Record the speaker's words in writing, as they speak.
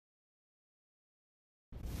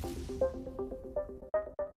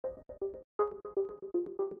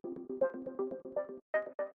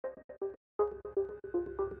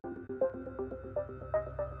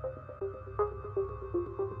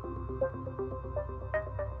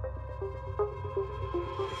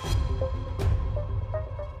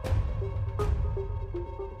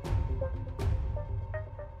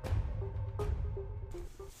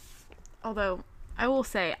Although, I will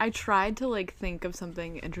say, I tried to, like, think of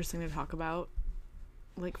something interesting to talk about,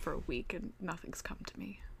 like, for a week, and nothing's come to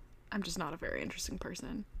me. I'm just not a very interesting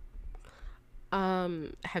person.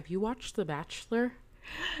 Have you watched The Bachelor?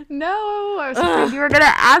 No, I was afraid you were gonna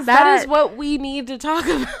ask that. That is what we need to talk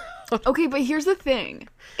about. Okay, but here's the thing,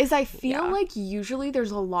 is I feel Yeah. like usually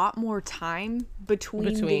there's a lot more time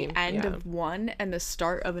between the end of one and the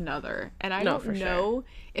start of another. And I don't know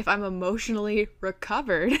if I'm emotionally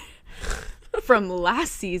recovered from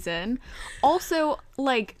last season. Also,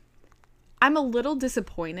 like, I'm a little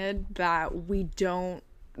disappointed that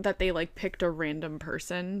that they, like, picked a random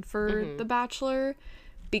person for The Bachelor,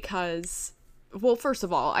 because, well, first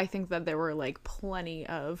of all, I think that there were, like, plenty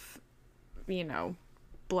of, you know,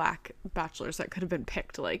 Black bachelors that could have been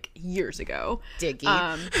picked, like, years ago. Diggy.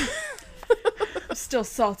 Still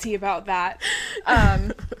salty about that.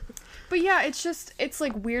 But yeah, it's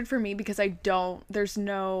like weird for me because there's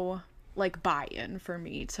no, like, buy-in for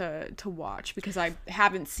me to watch, because I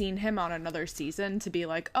haven't seen him on another season to be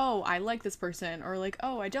like, oh, I like this person, or like,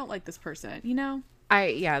 oh, I don't like this person, you know?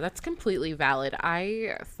 Yeah, that's completely valid.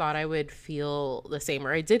 I thought I would feel the same,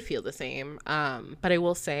 or I did feel the same. But I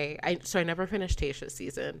will say, I never finished Tayshia's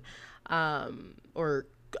season, or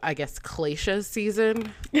I guess Klayshia's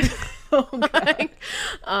season. And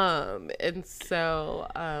so,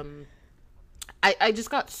 I just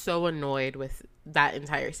got so annoyed with that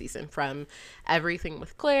entire season, from everything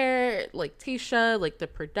with Claire, like Tayshia, like the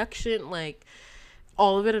production, like,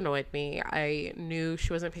 all of it annoyed me. I knew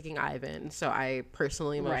she wasn't picking Ivan, so I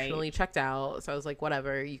personally emotionally checked out. So I was like,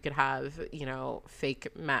 whatever, you could have, you know, fake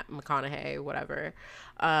Matt McConaughey, whatever.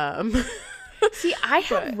 See, I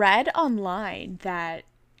had read online that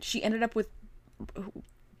she ended up with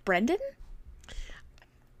Brendan.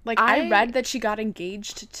 Like, I read that she got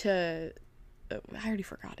engaged to, I already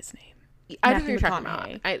forgot his name. I know who you're talking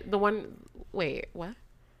about. Wait, what?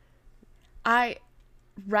 I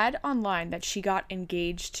read online that she got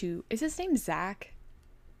engaged to, is his name Zach?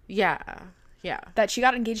 Yeah. That she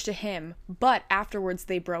got engaged to him, but afterwards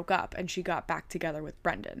they broke up and she got back together with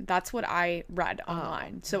Brendan. That's what I read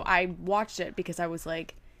online. So I watched it because I was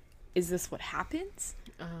like, is this what happens?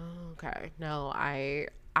 Oh, okay. No, I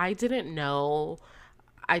didn't know.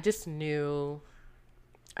 I just knew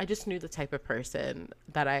the type of person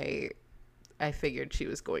that I figured she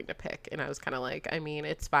was going to pick, and I was kind of like, I mean,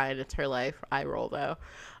 it's fine, it's her life. I roll though.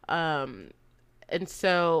 And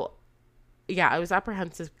so, yeah, I was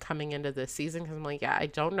apprehensive coming into this season because I'm like, yeah, I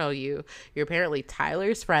don't know you. You're apparently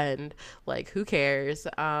Tyler's friend. Like, who cares?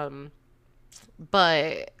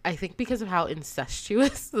 But I think because of how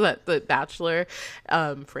incestuous that the Bachelor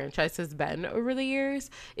franchise has been over the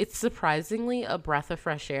years, it's surprisingly a breath of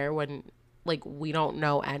fresh air when, like, we don't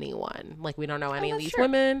know anyone. Like, we don't know any of these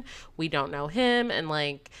women. We don't know him. And,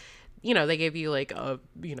 like, you know, they gave you, like, a,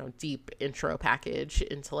 you know, deep intro package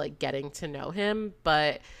into, like, getting to know him.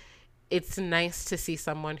 But it's nice to see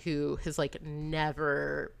someone who has, like,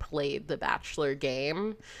 never played the Bachelor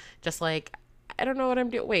game. Just, like, I don't know what I'm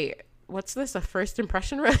doing. Wait, what's this? A first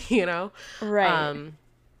impression, really? You know? Right.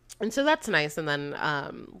 And so that's nice. And then,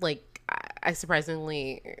 like, I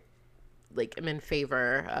surprisingly, like, am in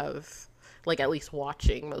favor of, like, at least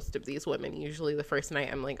watching most of these women. Usually the first night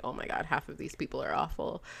I'm like, oh my God, half of these people are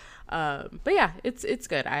awful. But yeah, it's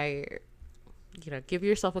good. You know, give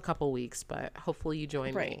yourself a couple weeks, but hopefully you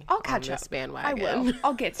join me. I'll catch on up. this bandwagon. I will.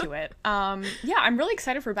 I'll get to it. Yeah, I'm really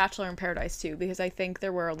excited for Bachelor in Paradise too, because I think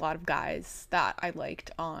there were a lot of guys that I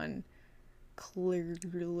liked on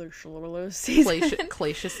Klayshia's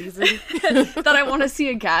season that I want to see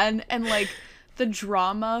again. And, like, the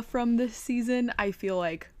drama from this season, I feel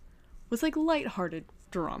like was, like, lighthearted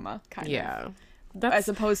drama, kind of. Yeah. As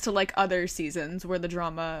opposed to, like, other seasons where the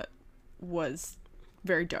drama was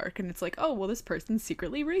very dark and it's like, oh, well, this person's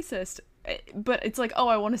secretly racist. But it's like, oh,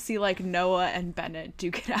 I want to see, like, Noah and Bennett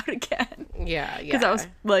duke it out again. Yeah. Because that was,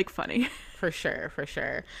 like, funny. For sure.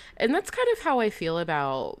 And that's kind of how I feel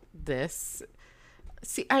about this.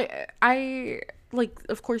 See, I like,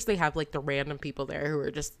 of course they have, like, the random people there who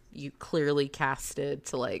are just, you clearly casted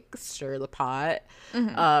to, like, stir the pot.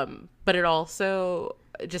 But it also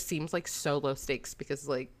just seems like so low stakes because,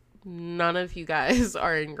 like, none of you guys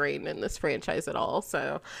are ingrained in this franchise at all.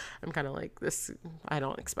 So I'm kind of like, this, I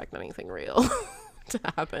don't expect anything real, to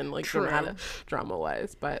happen, like drama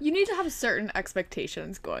wise. But you need to have certain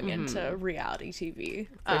expectations going into reality TV.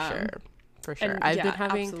 For sure. And, I've been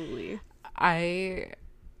having absolutely. I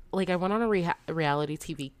went on a reality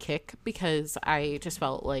TV kick because I just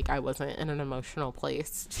felt like I wasn't in an emotional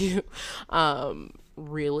place to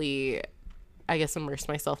really, I guess, immerse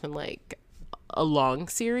myself in like a long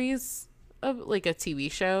series of like a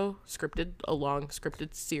TV show, a long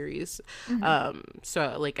scripted series.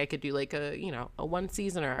 So like I could do like a one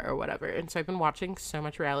season or whatever. And so I've been watching so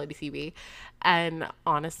much reality TV, and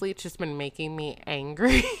honestly it's just been making me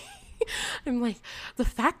angry. I'm like, the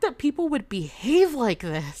fact that people would behave like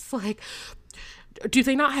this, like, do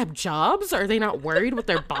they not have jobs? Are they not worried what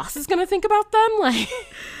their boss is gonna think about them? Like,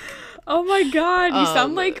 oh my god, you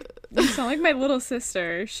sound like my little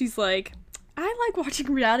sister. She's like, I like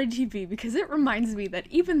watching reality TV because it reminds me that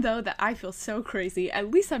even though that I feel so crazy, at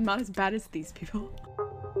least I'm not as bad as these people.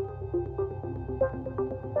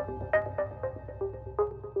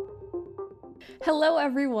 Hello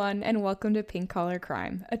everyone, and welcome to Pink Collar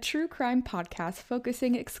Crime, a true crime podcast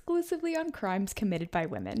focusing exclusively on crimes committed by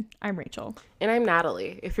women. I'm Rachel. And I'm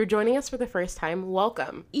Natalie. If you're joining us for the first time,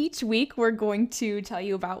 welcome. Each week we're going to tell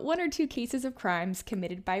you about one or two cases of crimes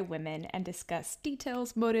committed by women and discuss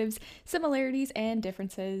details, motives, similarities, and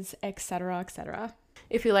differences, etc., etc.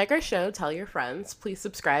 If you like our show, tell your friends. Please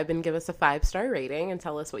subscribe and give us a 5-star rating and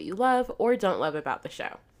tell us what you love or don't love about the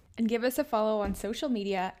show. And give us a follow on social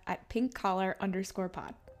media at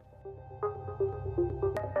pinkcollar_pod.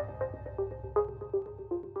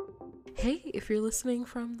 Hey, if you're listening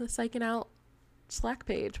from the Psyching Out Slack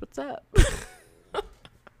page, what's up?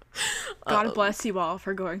 God bless you all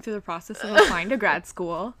for going through the process of applying to grad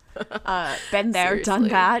school. Been there, seriously. Done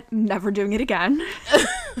that, never doing it again.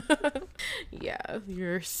 Yeah,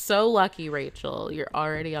 you're so lucky, Rachel. You're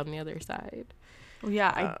already on the other side. Well, yeah,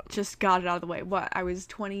 I just got it out of the way. I was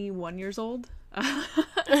 21 years old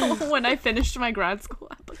when I finished my grad school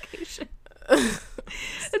application.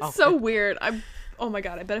 It's so weird. Oh my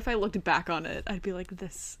god, I bet if I looked back on it, I'd be like,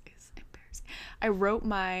 this is embarrassing. I wrote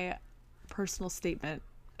my personal statement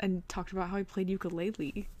and talked about how I played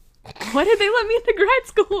ukulele. Why did they let me into grad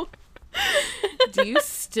school? Do you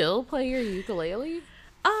still play your ukulele?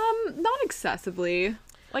 Not excessively.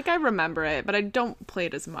 Like, I remember it, but I don't play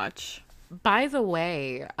it as much. By the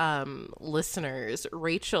way, listeners,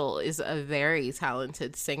 Rachel is a very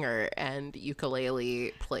talented singer and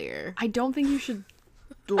ukulele player. I don't think you should,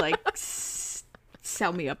 like,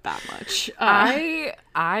 sell me up that much.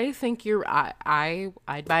 I think I'd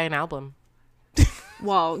buy an album.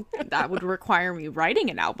 Well, that would require me writing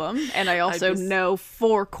an album, and I also know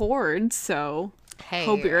 4 chords, so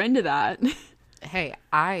hope you're into that. Hey,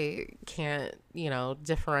 I can't,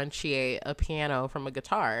 differentiate a piano from a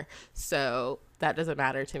guitar, so that doesn't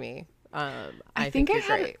matter to me. I think you're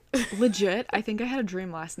great. Legit, I think I had a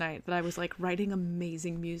dream last night that I was, like, writing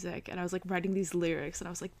amazing music, and I was, like, writing these lyrics, and I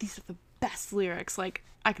was like, these are the best lyrics. Like,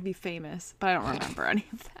 I could be famous, but I don't remember any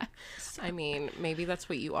of that. So. I mean, maybe that's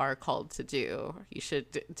what you are called to do. You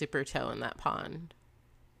should dip your toe in that pond.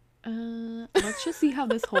 Let's just see how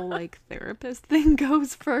this whole, like, therapist thing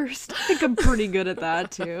goes first. I think I'm pretty good at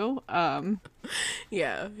that too.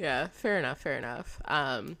 Yeah, fair enough.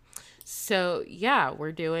 So yeah,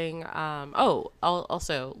 we're doing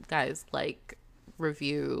also, guys, like,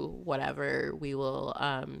 review, whatever, we will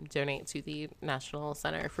donate to the National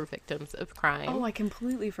Center for Victims of Crime. Oh, I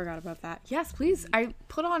completely forgot about that. Yes, please. I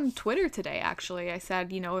put on Twitter today, actually. I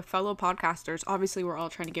said, if fellow podcasters, obviously we're all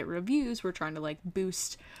trying to get reviews, we're trying to, like,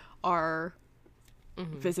 boost our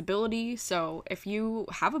visibility. So if you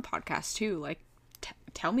have a podcast too, like,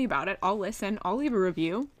 tell me about it. I'll listen. I'll leave a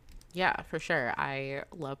review. Yeah, for sure. I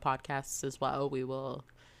love podcasts as well. We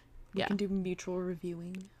can do mutual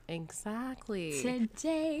reviewing. Exactly.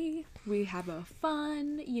 Today we have a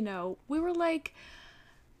fun, we were like,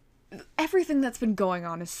 everything that's been going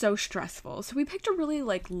on is so stressful, so we picked a really,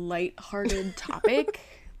 like, light-hearted topic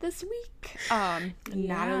this week.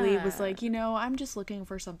 Natalie was like, I'm just looking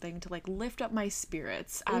for something to, like, lift up my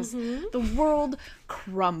spirits as the world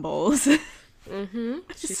crumbles. She's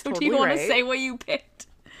so totally do you want right. to say what you picked?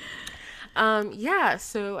 Yeah,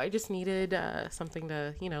 so I just needed something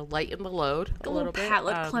to, lighten the load a little bit.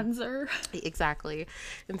 Palate cleanser. Exactly.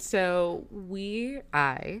 And so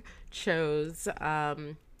I chose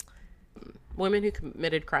women who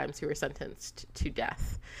committed crimes who were sentenced to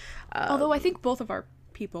death. Although I think both of our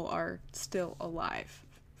people are still alive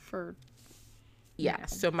for... Yeah,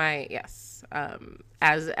 so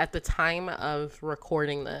as at the time of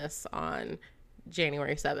recording this on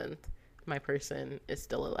January 7th, my person is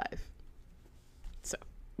still alive. So,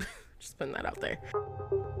 just putting that out there.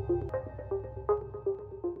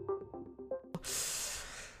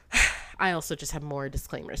 I also just have more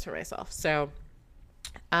disclaimers for myself. So,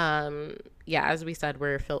 yeah, as we said,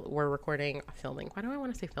 we're filming. Why do I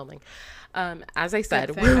want to say filming? As I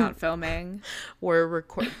said, we're not filming. We're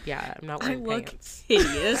recording. Yeah, I'm not wearing pants.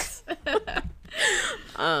 Hideous.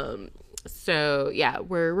 So yeah,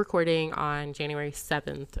 we're recording on January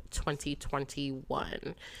 7th,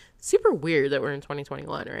 2021. Super weird that we're in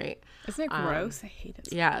 2021, right? Isn't it gross? I hate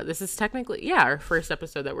it. Yeah, this is technically, our first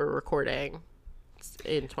episode that we're recording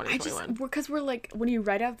in 2021. Because we're like, when you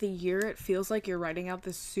write out the year, it feels like you're writing out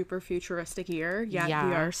this super futuristic year. Yeah.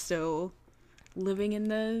 We are still living in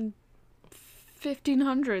the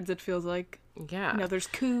 1500s, it feels like. Yeah. You know, there's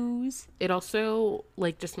coups. It also,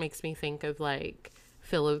 like, just makes me think of, like,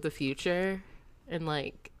 Phil of the Future, and,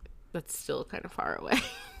 like, that's still kind of far away.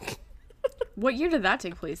 What year did that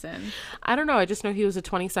take place in? I don't know. I just know he was a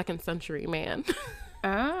 22nd century man.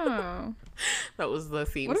 Oh. That was the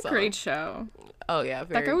theme song. What a great show. Oh, yeah,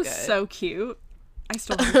 very That guy was good. So cute. I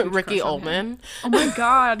still have a huge Ricky crush on Ullman. him. Oh my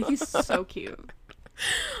god, he's so cute.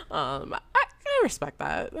 I respect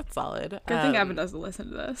that. That's solid. Good thing Evan doesn't listen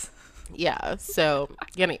to this. Yeah, so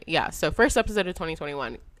first episode of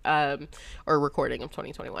 2021, or recording of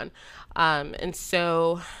 2021. And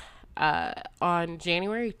so on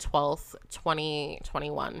January 12th,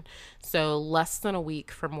 2021, so less than a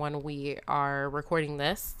week from when we are recording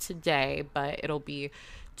this today, but it'll be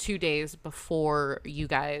 2 days before you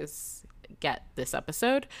guys get this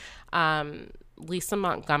episode, Lisa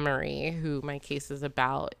Montgomery, who my case is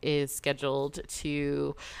about, is scheduled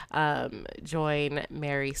to join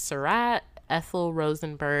Mary Surratt, Ethel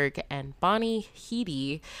Rosenberg, and Bonnie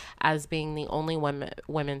Heady as being the only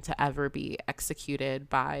women to ever be executed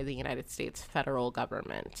by the United States federal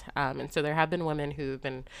government. And so there have been women who've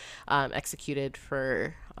been executed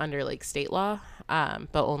for under like state law,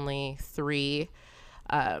 but only 3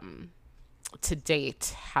 to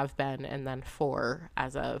date have been, and then 4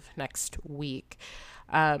 as of next week.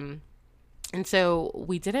 And so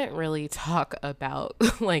we didn't really talk about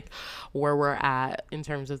like where we're at in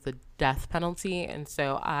terms of the death penalty. And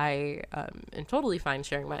so I am totally fine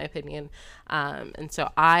sharing my opinion. And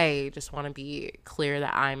so I just want to be clear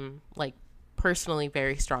that I'm like personally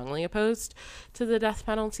very strongly opposed to the death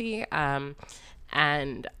penalty.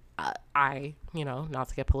 And I, not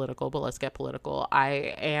to get political, but let's get political.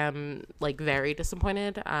 I am like very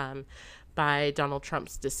disappointed by Donald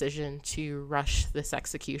Trump's decision to rush this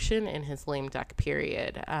execution in his lame duck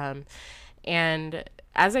period. And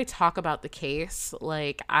as I talk about the case,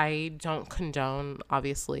 like, I don't condone,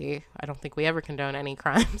 obviously, I don't think we ever condone any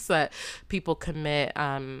crimes that people commit.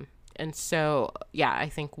 And so, yeah, I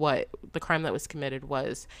think the crime that was committed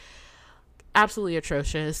was absolutely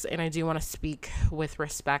atrocious, and I do want to speak with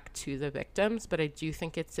respect to the victims, but I do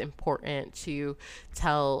think it's important to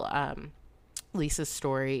tell Lisa's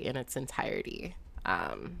story in its entirety.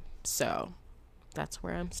 So that's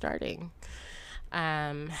where I'm starting.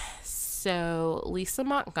 So Lisa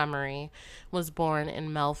Montgomery was born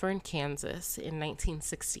in Melbourne, Kansas in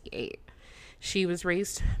 1968. She was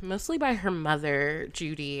raised mostly by her mother,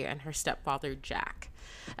 Judy, and her stepfather, Jack.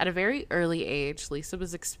 At a very early age, Lisa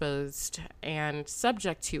was exposed and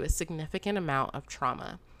subject to a significant amount of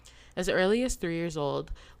trauma. As early as 3 years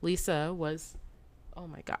old, Lisa was, oh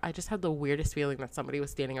my God, I just had the weirdest feeling that somebody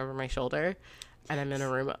was standing over my shoulder, and I'm in a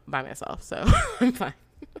room by myself, so I'm fine.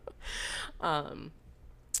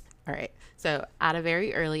 All right. So at a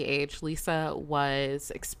very early age, Lisa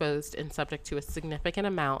was exposed and subject to a significant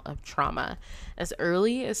amount of trauma. As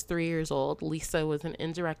early as 3 years old, Lisa was an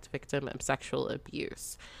indirect victim of sexual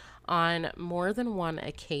abuse. On more than one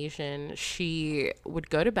occasion, she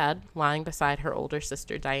would go to bed lying beside her older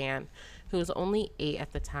sister, Diane, who was only 8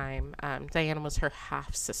 at the time. Diane was her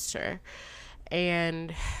half-sister.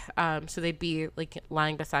 And so they'd be like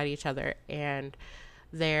lying beside each other, and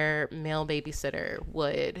their male babysitter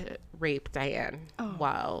would rape Diane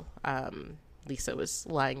while Lisa was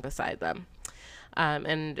lying beside them.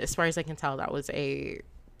 And as far as I can tell,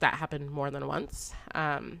 that happened more than once.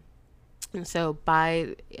 And so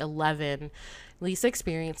by 11, Lisa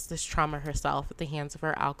experienced this trauma herself at the hands of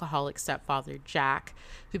her alcoholic stepfather, Jack,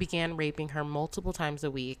 who began raping her multiple times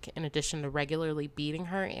a week, in addition to regularly beating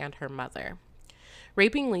her and her mother.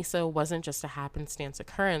 Raping Lisa wasn't just a happenstance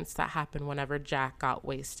occurrence that happened whenever Jack got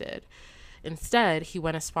wasted. Instead, he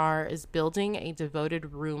went as far as building a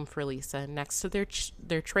devoted room for Lisa next to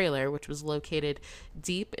their trailer, which was located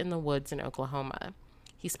deep in the woods in Oklahoma.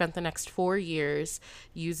 He spent the next 4 years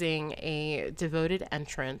using a devoted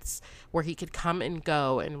entrance where he could come and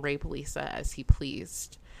go and rape Lisa as he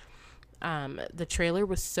pleased. The trailer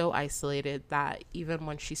was so isolated that even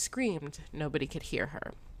when she screamed, nobody could hear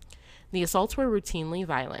her. The assaults were routinely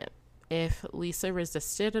violent. If Lisa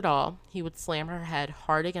resisted at all, he would slam her head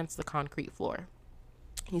hard against the concrete floor.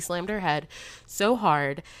 He slammed her head so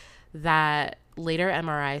hard that later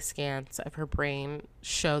MRI scans of her brain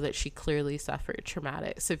show that she clearly suffered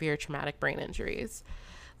severe traumatic brain injuries.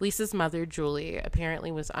 Lisa's mother, Julie,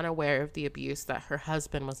 apparently was unaware of the abuse that her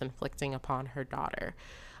husband was inflicting upon her daughter,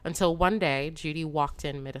 until one day Judy walked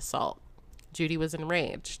in mid-assault. Judy was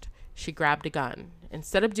enraged. She grabbed a gun.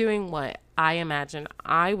 Instead of doing what I imagine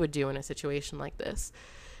I would do in a situation like this,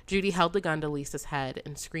 Judy held the gun to Lisa's head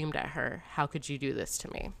and screamed at her, "How could you do this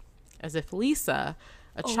to me?" As if Lisa,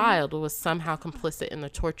 a child, was somehow complicit in the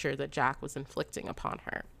torture that Jack was inflicting upon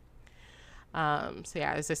her. So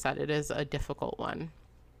yeah, as I said, it is a difficult one.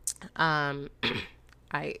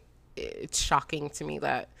 It's shocking to me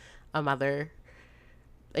that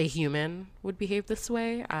a human would behave this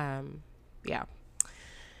way. Yeah.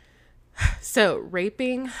 So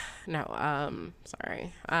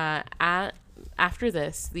after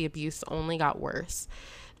this, the abuse only got worse.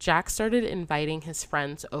 Jack started inviting his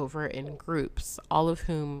friends over in groups, all of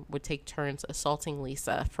whom would take turns assaulting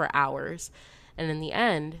Lisa for hours. And in the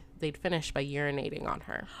end, they'd finish by urinating on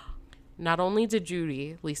her. Not only did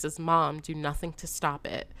Judy, Lisa's mom, do nothing to stop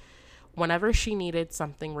it, whenever she needed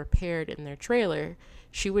something repaired in their trailer,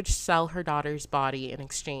 she would sell her daughter's body in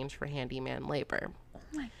exchange for handyman labor. Oh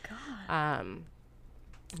my God.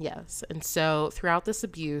 Yes. And so throughout this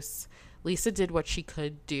abuse, Lisa did what she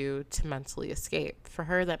could do to mentally escape. For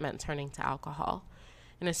her, that meant turning to alcohol.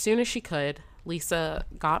 And as soon as she could, Lisa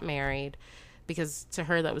got married because to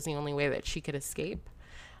her, that was the only way that she could escape.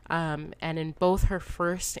 And in both her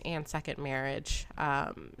first and second marriage,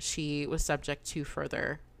 she was subject to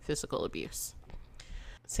further physical abuse.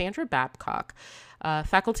 Sandra Babcock,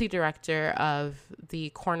 faculty director of the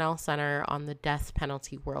Cornell Center on the Death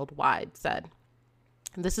Penalty Worldwide, said,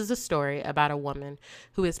 "This is a story about a woman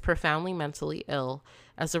who is profoundly mentally ill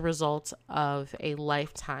as a result of a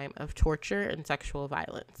lifetime of torture and sexual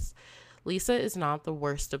violence. Lisa is not the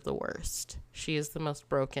worst of the worst. She is the most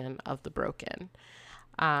broken of the broken."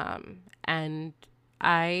 And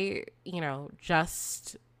I,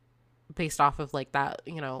 just based off of like that,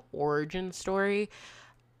 origin story,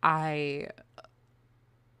 I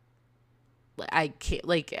can't,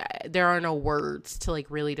 like, there are no words to like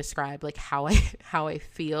really describe like how I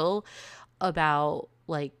feel about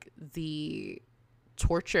like the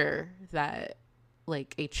torture that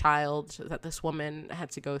like a child that this woman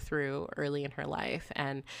had to go through early in her life.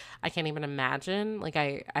 And I can't even imagine, like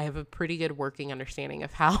I have a pretty good working understanding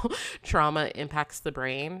of how trauma impacts the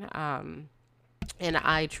brain. And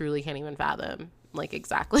I truly can't even fathom like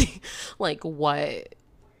exactly like what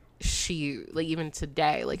she like even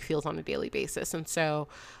today like feels on a daily basis. And so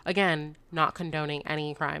again, not condoning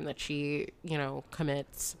any crime that she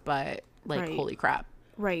commits, but like right. Holy crap.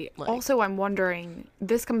 Right. Like, also, I'm wondering,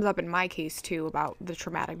 this comes up in my case too about the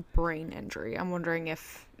traumatic brain injury. I'm wondering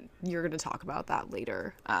if you're going to talk about that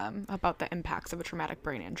later, about the impacts of a traumatic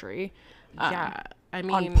brain injury. I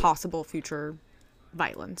mean, on possible future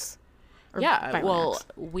violence. Yeah, well,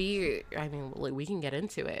 we can get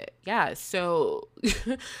into it. Yeah, so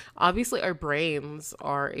obviously our brains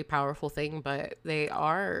are a powerful thing, but they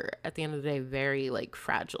are at the end of the day very like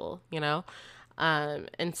fragile,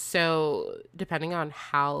 and so depending on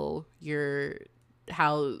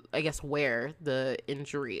where the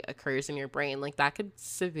injury occurs in your brain, like that could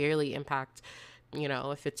severely impact,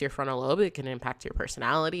 if it's your frontal lobe, it can impact your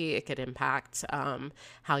personality. It could impact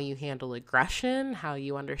how you handle aggression, how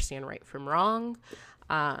you understand right from wrong.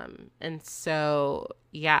 And so,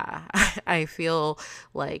 yeah, I feel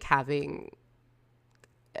like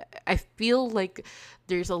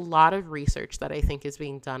there's a lot of research that I think is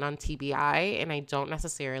being done on TBI, and I don't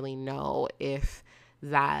necessarily know if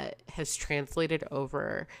that has translated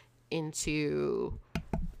over into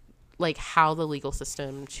like how the legal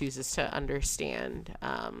system chooses to understand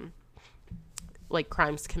like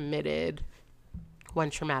crimes committed when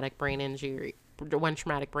traumatic brain injury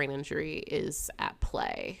is at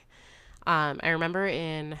play. I remember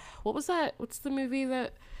in what's the movie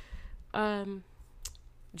that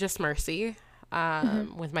Just Mercy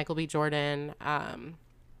with Michael B. Jordan and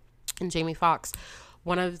Jamie Foxx,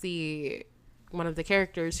 one of the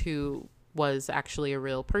characters who was actually a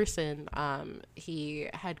real person, he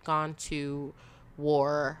had gone to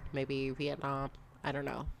war, maybe Vietnam, I don't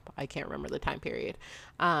know, I can't remember the time period,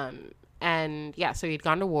 and yeah, so he'd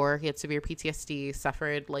gone to war, he had severe PTSD,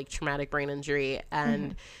 suffered like traumatic brain injury,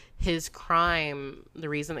 and his crime, the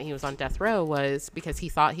reason that he was on death row was because he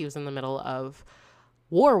thought he was in the middle of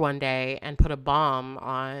war one day and put a bomb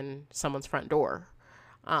on someone's front door.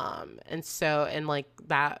 And like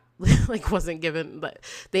like wasn't given, but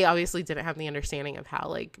they obviously didn't have the understanding of how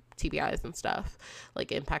like TBIs and stuff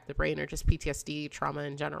like impact the brain, or just PTSD trauma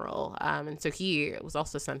in general. And so he was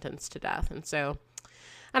also sentenced to death. And so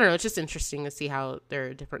I don't know, it's just interesting to see how there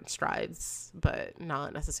are different strides, but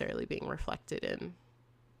not necessarily being reflected in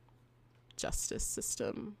justice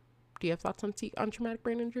system. Do you have thoughts on traumatic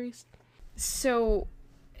brain injuries? So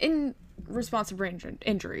in response to brain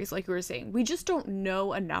injuries, like you were saying, we just don't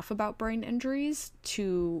know enough about brain injuries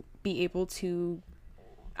to be able to,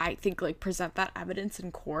 I think, like present that evidence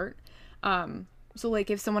in court. So like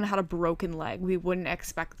if someone had a broken leg, we wouldn't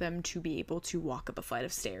expect them to be able to walk up a flight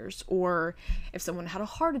of stairs. Or if someone had a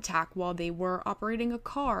heart attack while they were operating a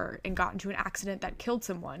car and got into an accident that killed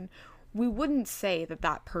someone, we wouldn't say that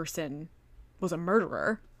that person was a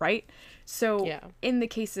murderer, right? So in the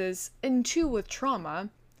cases, and two, with trauma,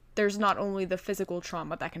 there's not only the physical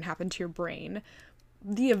trauma that can happen to your brain,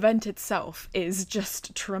 the event itself is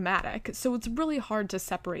just traumatic. So it's really hard to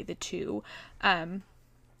separate the two. And,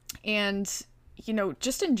 you know,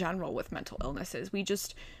 just in general with mental illnesses, we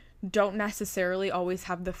just don't necessarily always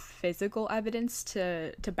have the physical evidence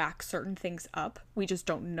to back certain things up. We just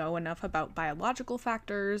don't know enough about biological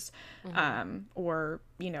factors, or,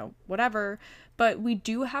 you know, whatever. But we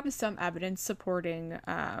do have some evidence supporting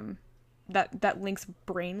that links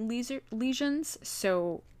brain lesions.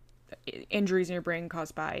 So injuries in your brain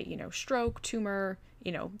caused by, you know, stroke, tumor,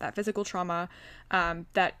 you know, that physical trauma,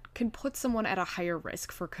 that can put someone at a higher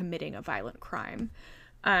risk for committing a violent crime.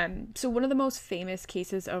 So one of the most famous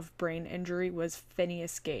cases of brain injury was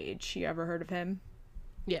Phineas Gage. You ever heard of him?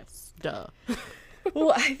 Yes. Duh.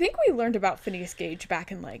 Well, I think we learned about Phineas Gage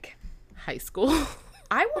back in like high school.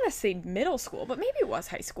 I want to say middle school, but maybe it was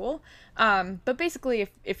high school. But basically,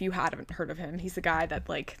 if you hadn't heard of him, he's the guy that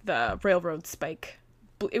like the railroad spike.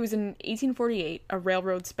 It was in 1848. A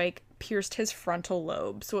railroad spike pierced his frontal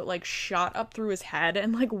lobe, so it like shot up through his head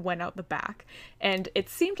and like went out the back. And it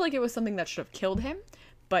seemed like it was something that should have killed him,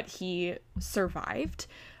 but he survived.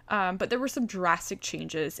 But there were some drastic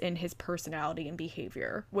changes in his personality and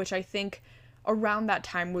behavior, which I think around that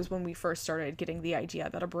time was when we first started getting the idea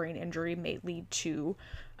that a brain injury may lead to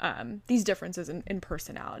these differences in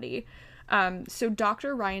personality. So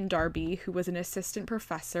Dr. Ryan Darby, who was an assistant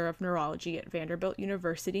professor of neurology at Vanderbilt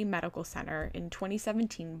University Medical Center in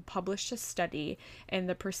 2017, published a study in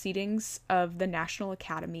the Proceedings of the National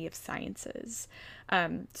Academy of Sciences.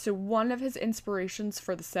 So one of his inspirations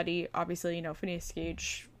for the study, obviously, you know, Phineas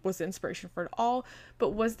Gage was the inspiration for it all,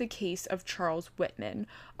 but was the case of Charles Whitman,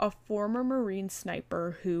 a former Marine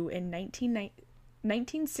sniper who in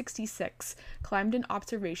 1966 climbed an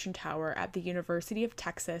observation tower at the University of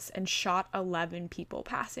Texas and shot 11 people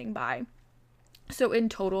passing by. So in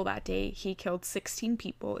total that day, he killed 16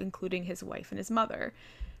 people, including his wife and his mother.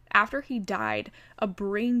 After he died, a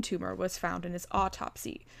brain tumor was found in his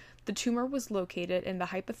autopsy. The tumor was located in the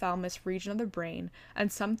hypothalamus region of the brain,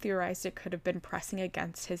 and some theorized it could have been pressing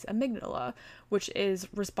against his amygdala, which is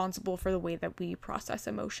responsible for the way that we process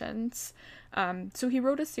emotions. So he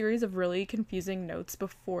wrote a series of really confusing notes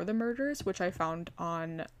before the murders, which I found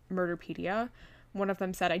on Murderpedia. One of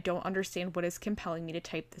them said, "I don't understand what is compelling me to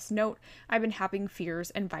type this note. I've been having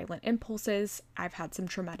fears and violent impulses. I've had some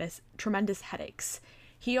tremendous headaches."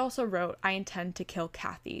 He also wrote, "I intend to kill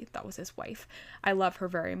Kathy." That was his wife. "I love her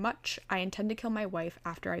very much. I intend to kill my wife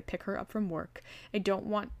after I pick her up from work. I don't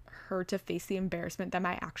want her to face the embarrassment that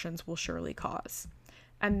my actions will surely cause."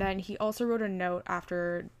 And then he also wrote a note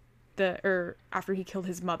after he killed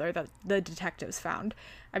his mother that the detectives found.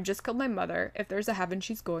 "I've just killed my mother. If there's a heaven,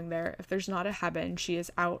 she's going there. If there's not a heaven, she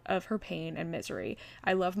is out of her pain and misery.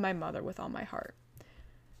 I love my mother with all my heart."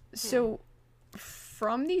 So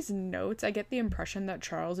from these notes, I get the impression that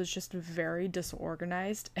Charles is just very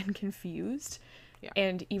disorganized and confused. Yeah.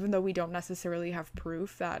 And even though we don't necessarily have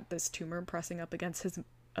proof that this tumor pressing up against his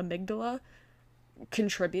amygdala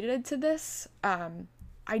contributed to this,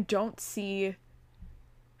 I don't see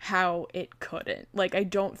how it couldn't. Like, I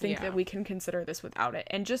don't think that we can consider this without it.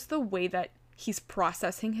 And just the way that he's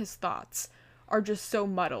processing his thoughts are just so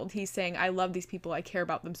muddled. He's saying, "I love these people, I care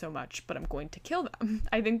about them so much, but I'm going to kill them."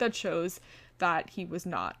 I think that shows that he was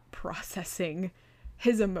not processing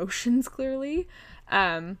his emotions clearly.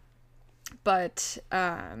 Let's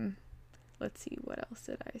see, what else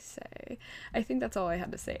did I say? I think that's all I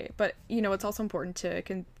had to say. But, you know, it's also important to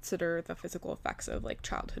consider the physical effects of, like,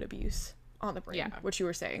 childhood abuse on the brain, which you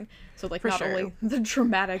were saying. So, like, not only the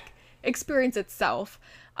traumatic experience itself,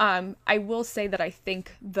 I will say that I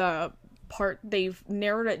think the they've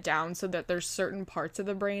narrowed it down so that there's certain parts of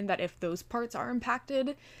the brain that if those parts are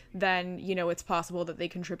impacted, then, you know, it's possible that they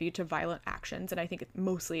contribute to violent actions. And I think it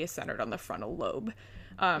mostly is centered on the frontal lobe.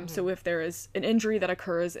 So if there is an injury that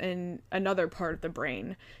occurs in another part of the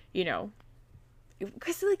brain, you know,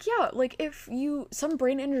 because, like, yeah, like, if some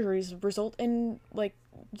brain injuries result in, like,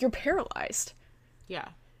 you're paralyzed. Yeah.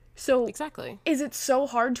 So exactly, is it so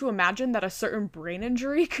hard to imagine that a certain brain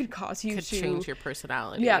injury could cause you to change your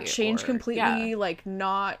personality? Yeah, change completely, like,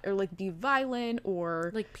 not, or, like, be violent,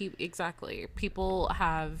 or like exactly. People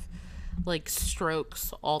have, like,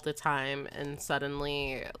 strokes all the time, and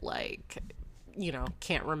suddenly, like, you know,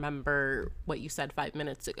 can't remember what you said 5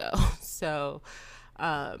 minutes ago. So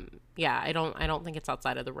yeah, I don't think it's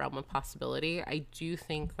outside of the realm of possibility. I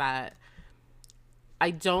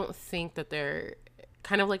don't think that they're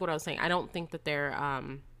kind of like what I was saying. I don't think that there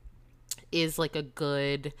is, like, a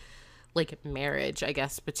good, like, marriage, I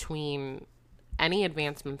guess, between any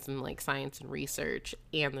advancements in, like, science and research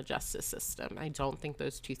and the justice system. I don't think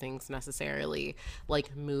those two things necessarily,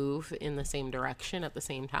 like, move in the same direction at the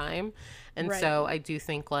same time. And right. So I do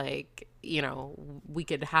think, like, you know, we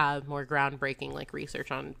could have more groundbreaking, like, research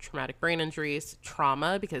on traumatic brain injuries,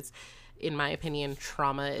 trauma, because in my opinion,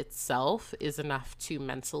 trauma itself is enough to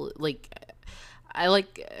mentally, like, I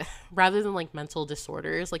like, rather than, like, mental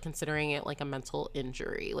disorders, like, considering it like a mental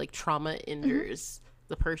injury, like, trauma injures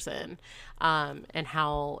the person, and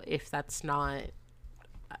how, if that's not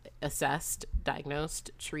assessed,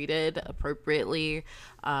 diagnosed, treated appropriately,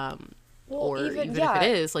 or even if it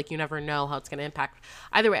is, like, you never know how it's going to impact.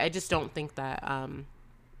 Either way, I just don't think that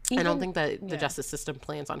I don't think that the justice system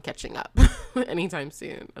plans on catching up anytime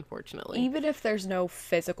soon, unfortunately. Even if there's no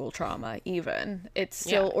physical trauma, it's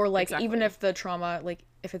still, or, like, exactly. Even if the trauma, like,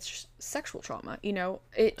 if it's sexual trauma, you know,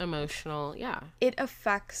 emotional, it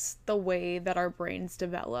affects the way that our brains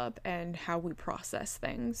develop and how we process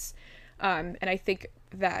things. And I think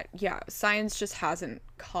that, science just hasn't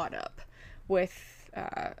caught up with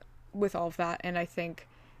all of that. And I think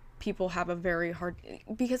people have a very hard,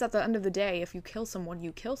 because at the end of the day, if you kill someone,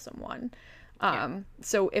 you kill someone.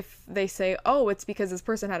 So if they say, oh, it's because this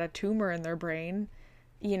person had a tumor in their brain,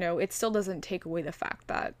 you know, it still doesn't take away the fact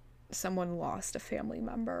that someone lost a family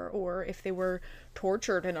member, or if they were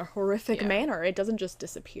tortured in a horrific manner, it doesn't just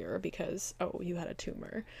disappear because, oh, you had a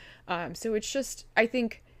tumor. So it's just, I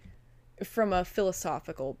think, from a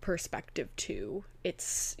philosophical perspective too,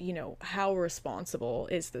 it's, you know, how responsible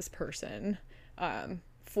is this person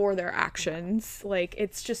for their actions? Like,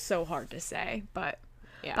 it's just so hard to say, but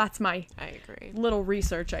that's my I agree. little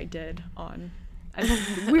research I did on.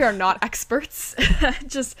 We are not experts.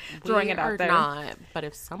 Just throwing it out there. We are not, but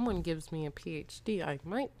if someone gives me a PhD, I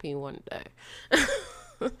might be one day.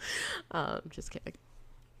 Just kidding.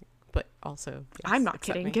 But also, yes, I'm not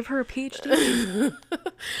kidding. Give her a PhD.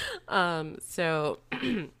 So,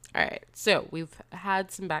 all right. So we've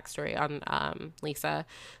had some backstory on Lisa.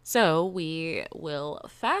 So we will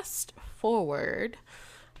fast forward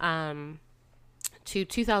to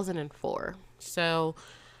 2004. So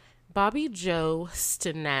Bobby Jo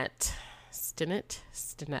Stinnett,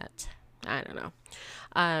 I don't know,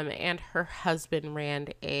 and her husband ran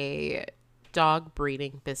a dog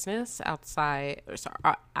breeding business out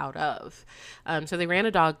of. So they ran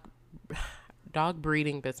a dog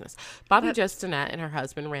breeding business. Bobby Jo Stinnett and her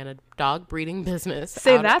husband ran a dog breeding business.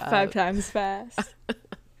 Say that 5 times fast.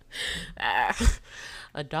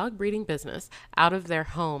 A dog breeding business out of their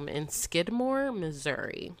home in Skidmore,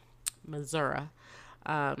 Missouri.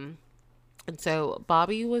 And so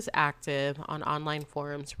Bobby was active on online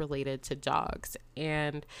forums related to dogs,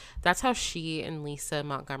 and that's how she and Lisa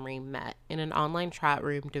Montgomery met, in an online chat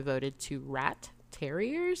room devoted to rat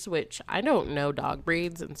terriers, which I don't know dog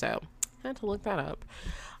breeds, and so I had to look that up.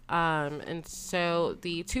 And so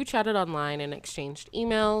the two chatted online and exchanged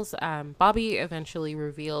emails. Bobby eventually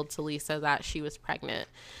revealed to Lisa that she was pregnant.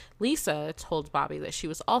 Lisa told Bobby that she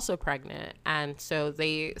was also pregnant, and so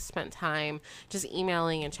they spent time just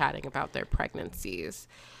emailing and chatting about their pregnancies.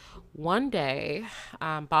 One day,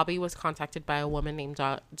 Bobby was contacted by a woman named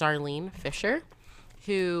Darlene Fisher,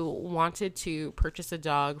 who wanted to purchase a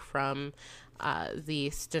dog from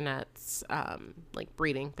the Stinnetts' like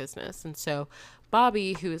breeding business. And so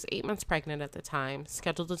Bobby, who was 8 months pregnant at the time,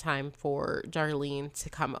 scheduled a time for Darlene to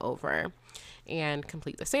come over and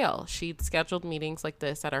complete the sale. She'd scheduled meetings like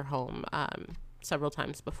this at her home several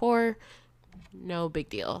times before. No big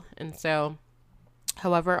deal. And so,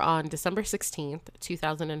 however, on December 16th,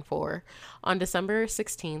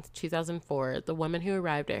 2004, the woman who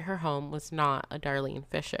arrived at her home was not a Darlene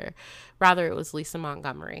Fisher. Rather, it was Lisa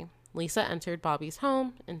Montgomery. Lisa entered Bobby's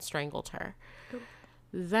home and strangled her.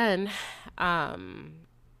 Then,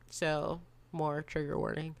 so more trigger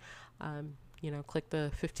warning. Click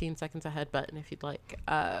the 15 seconds ahead button if you'd like.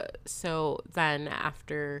 So then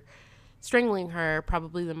after strangling her,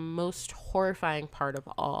 probably the most horrifying part of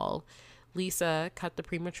all, Lisa cut the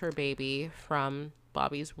premature baby from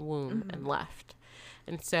Bobby's womb and left.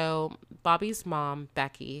 And so Bobby's mom,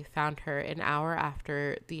 Becky, found her an hour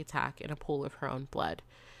after the attack in a pool of her own blood.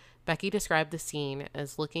 Becky described the scene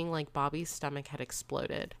as looking like Bobby's stomach had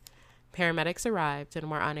exploded. Paramedics arrived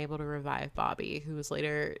and were unable to revive Bobby, who was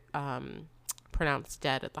later pronounced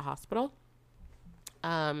dead at the hospital.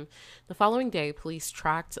 The following day, police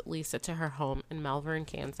tracked Lisa to her home in Malvern,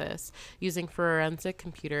 Kansas, using forensic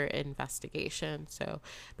computer investigation. So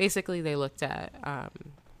basically, they looked at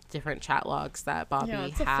different chat logs that Bobby had. Yeah,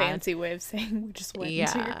 it's a fancy way of saying we just went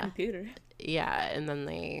into your computer. Yeah, and then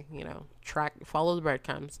they, follow the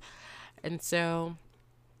breadcrumbs. And so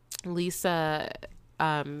Lisa,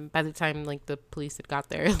 by the time, the police had got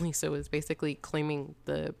there, Lisa was basically claiming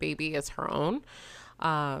the baby as her own.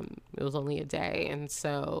 It was only a day. And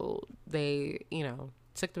so they,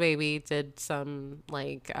 took the baby, did some,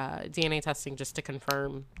 DNA testing just to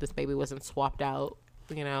confirm this baby wasn't swapped out,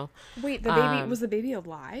 Wait, was the baby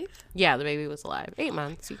alive? Yeah, the baby was alive. 8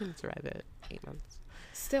 months. You can survive it. 8 months.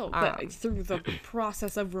 Still, but through the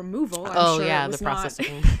process of removal, I'm sure it was the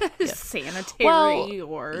processing not sanitary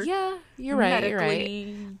or you're right.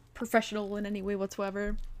 Medically professional in any way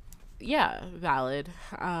whatsoever. Yeah, valid.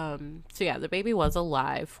 The baby was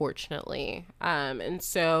alive, fortunately. And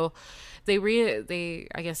so they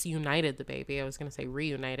I guess united the baby. I was gonna say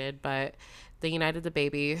reunited, but they united the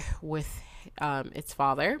baby with its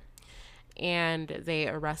father, and they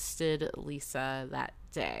arrested Lisa that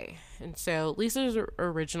day. And so Lisa's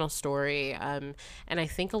original story, and I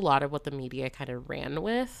think a lot of what the media kind of ran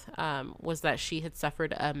with, was that she had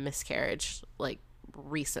suffered a miscarriage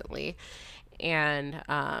recently. And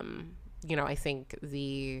I think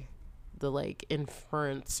the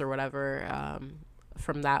inference or whatever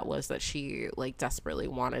from that was that she desperately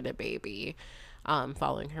wanted a baby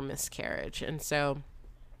following her miscarriage. And so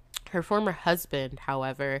her former husband,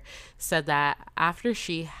 however, said that after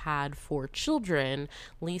she had 4 children,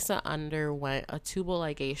 Lisa underwent a tubal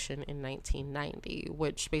ligation in 1990,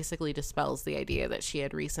 which basically dispels the idea that she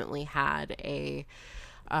had recently had a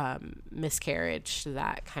miscarriage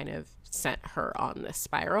that kind of sent her on this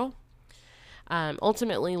spiral.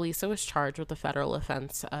 Ultimately, Lisa was charged with the federal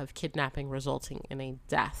offense of kidnapping resulting in a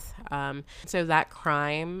death. So that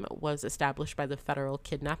crime was established by the Federal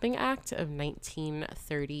Kidnapping Act of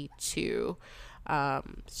 1932.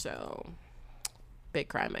 So big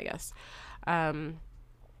crime, I guess. And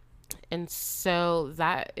so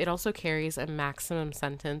that it also carries a maximum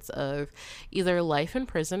sentence of either life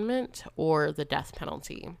imprisonment or the death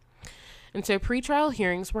penalty. And so pretrial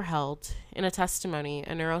hearings were held. In a testimony,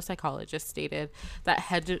 a neuropsychologist stated that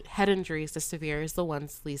head injuries as severe as the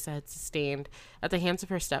ones Lisa had sustained at the hands of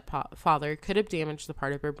her stepfather could have damaged the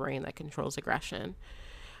part of her brain that controls aggression.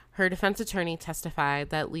 Her defense attorney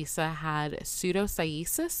testified that Lisa had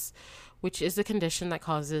pseudocyesis, which is a condition that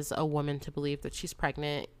causes a woman to believe that she's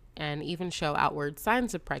pregnant and even show outward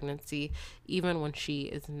signs of pregnancy even when she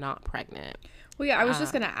is not pregnant. Well, yeah, I was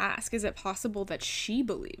just going to ask, is it possible that she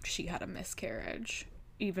believed she had a miscarriage,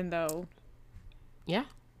 even though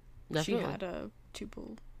definitely. she had a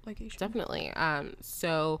tubal ligation? Definitely.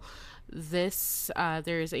 So this,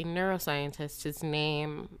 there's a neuroscientist, his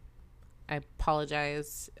name, I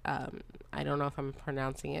apologize, I don't know if I'm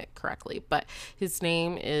pronouncing it correctly, but his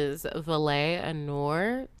name is Vijay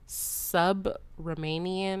Anur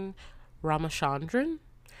Subramanian Ramachandran.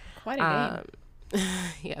 Quite a name.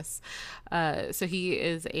 Yes. So he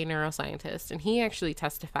is a neuroscientist, and he actually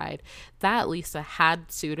testified that Lisa had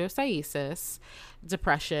pseudocyesis,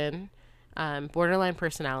 depression, borderline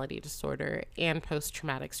personality disorder, and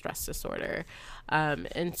post-traumatic stress disorder.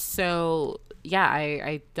 And so,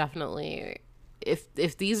 I definitely,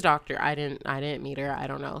 if these doctors, I didn't meet her, I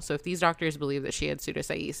don't know. So if these doctors believe that she had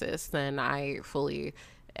pseudocyesis, then I fully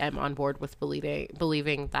am on board with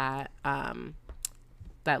believing that,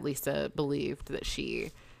 that Lisa believed that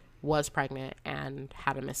she was pregnant and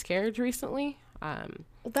had a miscarriage recently.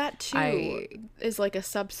 That too is a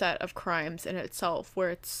subset of crimes in itself,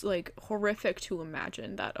 where it's horrific to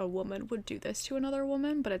imagine that a woman would do this to another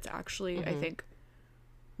woman, but it's actually, I think,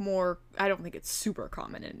 more, I don't think it's super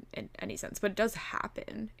common in any sense, but it does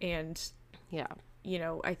happen. And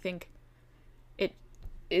I think it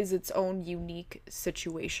is its own unique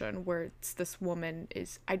situation where it's this woman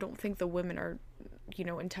is, I don't think the women are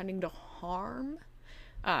intending to harm.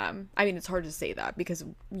 I mean, it's hard to say that because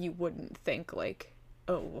you wouldn't think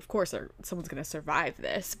oh, of course someone's going to survive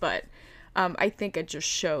this. But I think it just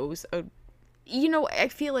shows, I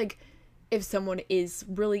feel like if someone is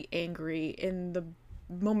really angry in the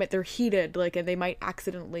moment they're heated, like, and they might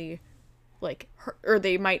accidentally like hurt, or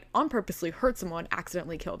they might on purposely hurt someone,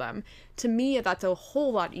 accidentally kill them. To me, that's a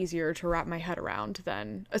whole lot easier to wrap my head around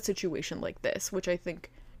than a situation like this, which I think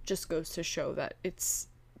just goes to show that it's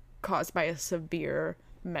caused by a severe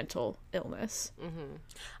mental illness. Mm-hmm.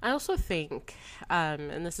 I also think,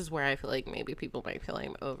 and this is where I feel like maybe people might feel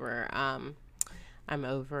I'm over, I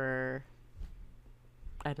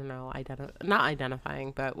don't know, not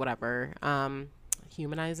identifying, but whatever,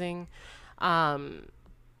 humanizing.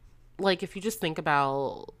 Like, if you just think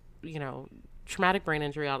about, traumatic brain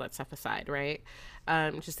injury, all that stuff aside, right?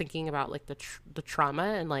 Just thinking about, like, the trauma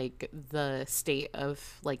and, like, the state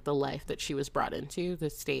of, like, the life that she was brought into, the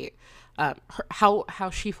state, how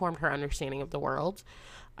she formed her understanding of the world.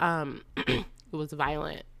 It was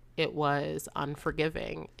violent. It was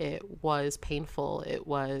unforgiving. It was painful. It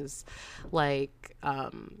was, like,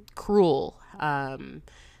 cruel.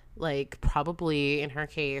 Like, probably in her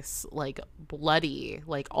case, like, bloody,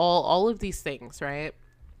 like, all of these things, right?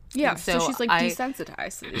 Yeah, so she's like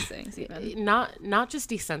desensitized to these things, even. Not just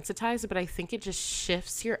desensitized, but I think it just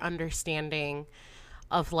shifts your understanding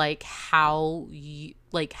of, like, how the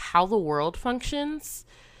world functions,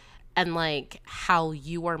 and, like, how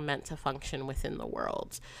you are meant to function within the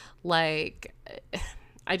world. Like,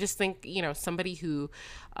 I just think, somebody who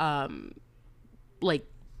like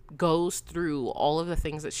goes through all of the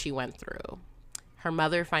things that she went through. Her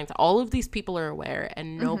mother finds all of these people are aware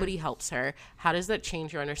and nobody helps her. How does that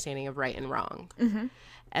change your understanding of right and wrong? Mm-hmm.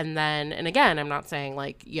 And then, and again, I'm not saying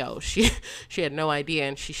like, she had no idea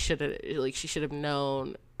and she should have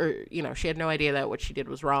known, or, she had no idea that what she did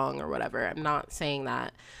was wrong or whatever. I'm not saying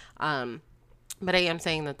that. But I am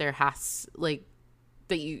saying that there has, like,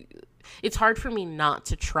 it's hard for me not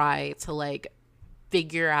to try to, like,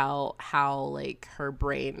 figure out how, like, her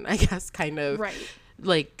brain, I guess, kind of, right,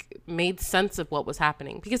 like, made sense of what was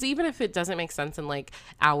happening. Because even if it doesn't make sense in, like,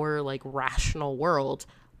 our, like, rational world,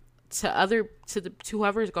 to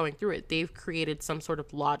whoever's going through it, they've created some sort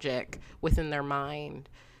of logic within their mind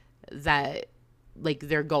that, like,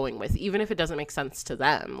 they're going with, even if it doesn't make sense to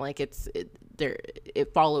them. Like, it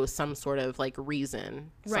follows some sort of, like,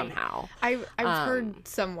 reason, right, somehow. I've heard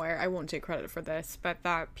somewhere, I won't take credit for this, but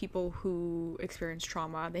that people who experience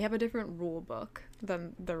trauma, they have a different rule book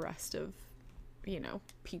than the rest of,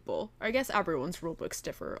 people. I guess everyone's rule books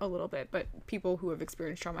differ a little bit, but people who have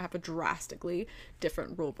experienced trauma have a drastically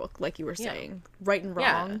different rule book, like you were saying. Right and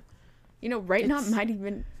wrong. Yeah. Right and wrong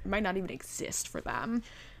might not even exist for them.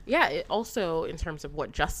 Yeah, it also in terms of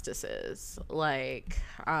what justice is, like,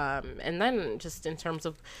 and then just in terms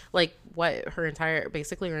of, like, what her entire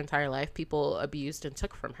life people abused and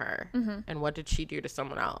took from her, mm-hmm, and what did she do to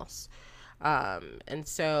someone else? And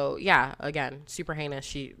so, yeah, again, super heinous.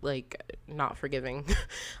 She, like, not forgiving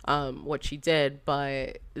what she did,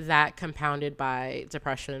 but that compounded by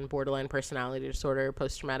depression, borderline personality disorder,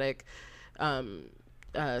 post-traumatic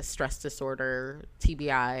stress disorder,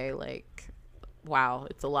 TBI, like, wow,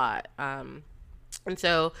 it's a lot. And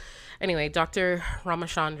so, anyway, Dr.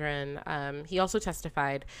 Ramachandran, he also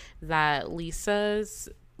testified that Lisa's,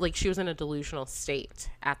 like, she was in a delusional state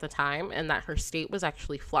at the time, and that her state was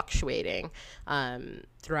actually fluctuating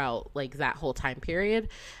throughout, like, that whole time period.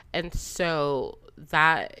 And so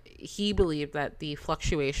that he believed that the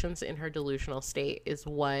fluctuations in her delusional state is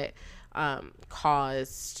what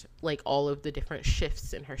caused, like, all of the different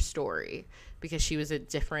shifts in her story, because she was at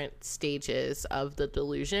different stages of the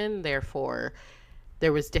delusion. Therefore,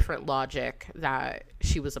 there was different logic that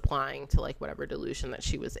she was applying to, like, whatever delusion that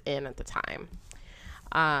she was in at the time.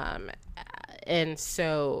 And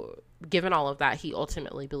so, given all of that, he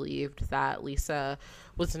ultimately believed that Lisa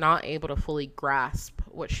was not able to fully grasp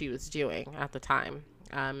what she was doing at the time.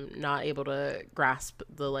 Not able to grasp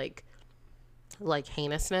the, like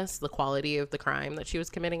heinousness, the quality of the crime that she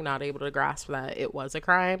was committing, not able to grasp that it was a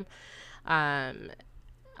crime.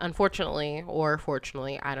 Unfortunately, or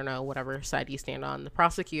fortunately, I don't know, whatever side you stand on, the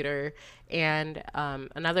prosecutor and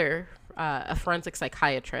a forensic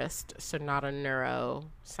psychiatrist, so not a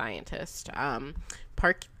neuroscientist,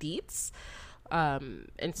 Park Dietz.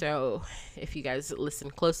 And so if you guys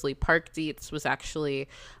listen closely, Park Dietz was actually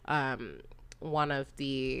one of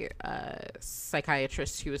the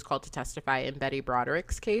psychiatrists who was called to testify in Betty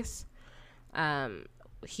Broderick's case.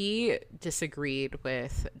 He disagreed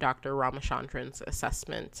with Dr. Ramachandran's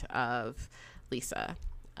assessment of Lisa.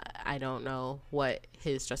 I don't know what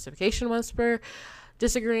his justification was for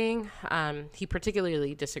disagreeing. He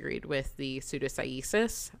particularly disagreed with the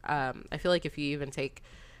pseudocyesis. I feel like if you even take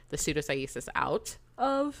the pseudocyesis out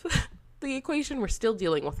of the equation, we're still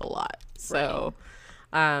dealing with a lot. So,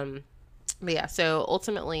 but yeah, so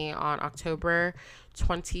ultimately on October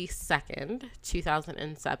 22nd,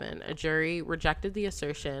 2007, a jury rejected the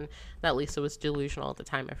assertion that Lisa was delusional at the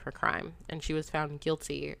time of her crime, and she was found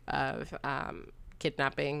guilty of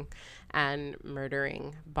kidnapping and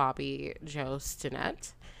murdering Bobby Joe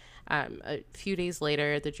Stinnett. A few days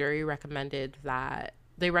later, the jury recommended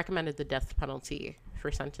the death penalty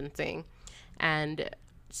for sentencing, and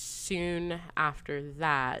soon after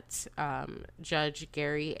that, Judge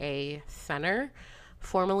Gary A. Fenner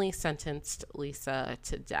formally sentenced Lisa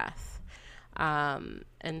to death. And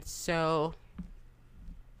so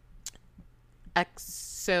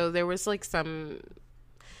there was like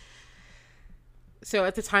so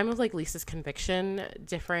at the time of like Lisa's conviction,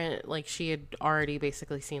 she had already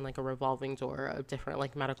basically seen like a revolving door of different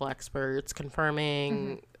like medical experts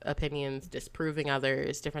confirming opinions, disproving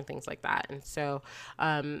others, different things like that. And so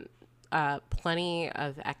plenty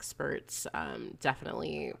of experts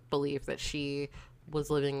definitely believe that she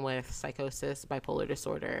was living with psychosis, bipolar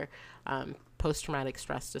disorder, post-traumatic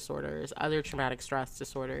stress disorders, other traumatic stress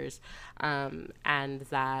disorders, and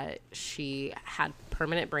that she had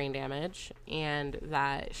permanent brain damage, and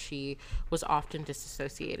that she was often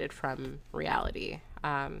disassociated from reality.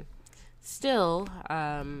 Still,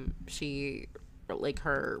 she, like,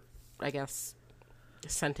 her, I guess,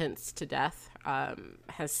 sentence to death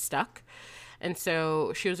has stuck. And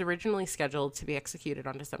so she was originally scheduled to be executed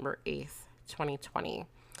on December 8th, 2020.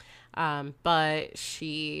 But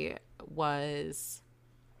she was,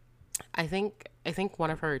 I think one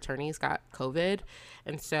of her attorneys got COVID,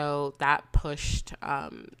 and so that pushed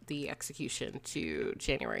the execution to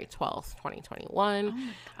January 12th,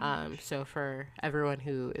 2021. So for everyone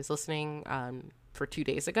who is listening, for 2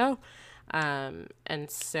 days ago. And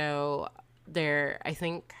so I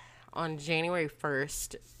think on January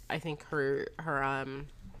 1st, I think her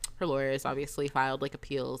lawyers obviously filed like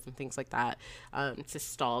appeals and things like that to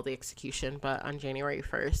stall the execution. But on January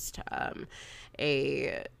 1st,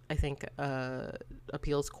 I think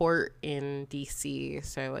appeals court in DC,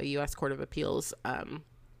 so a U.S. Court of Appeals,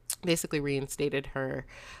 basically reinstated her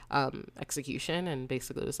execution, and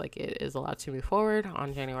basically was like, it is allowed to move forward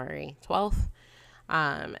on January 12th.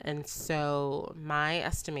 And so my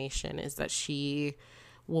estimation is that she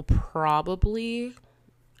will probably,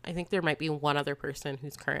 I think there might be one other person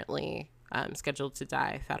who's currently scheduled to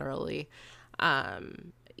die federally.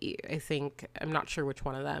 I'm not sure which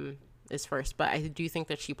one of them is first, but I do think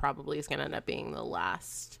that she probably is going to end up being the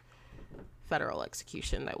last federal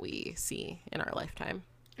execution that we see in our lifetime.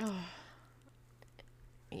 Oh.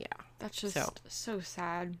 Yeah. That's just so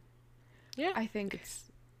sad. Yeah. I think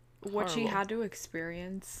it's what horrible. She had to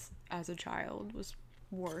experience as a child was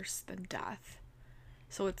worse than death.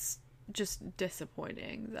 So it's just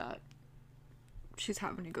disappointing that she's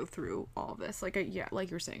having to go through all this. Like,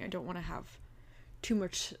 like you're saying, I don't want to have too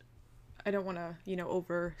much, I don't want to,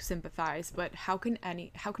 over sympathize, but how can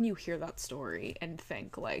you hear that story and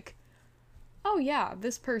think like, oh yeah,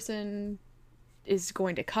 this person is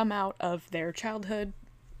going to come out of their childhood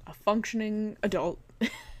a functioning adult.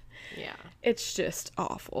 Yeah. It's just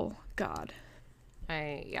awful. God.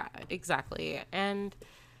 Yeah, exactly. And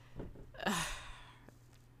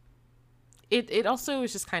it also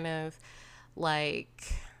is just kind of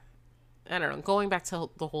like, I don't know, going back to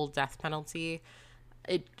the whole death penalty,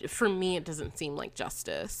 for me, it doesn't seem like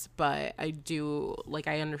justice, but I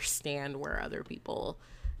understand where other people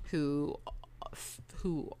who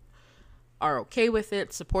are okay with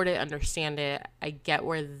it, support it, understand it. I get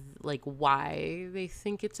where, why they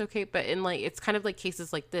think it's okay. But it's kind of like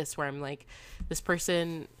cases like this where I'm like, this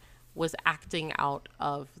person was acting out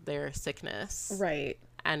of their sickness. Right.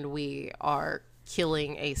 And we are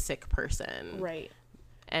killing a sick person. Right.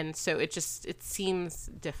 And so it seems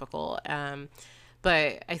difficult.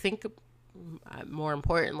 But I think more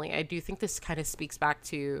importantly, I do think this kind of speaks back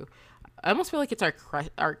to, I almost feel like it's our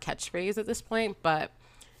catchphrase at this point, but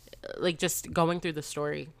just going through the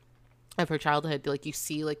story of her childhood, you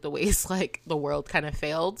see the ways the world kind of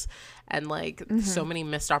failed, and so many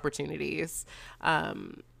missed opportunities. I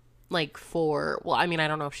don't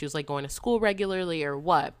know if she was going to school regularly or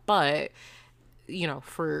what, but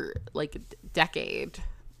for decade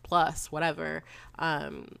plus, whatever,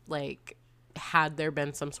 had there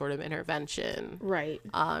been some sort of intervention, right,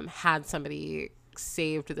 had somebody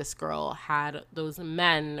saved this girl, had those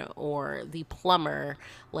men or the plumber,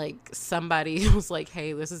 somebody was like,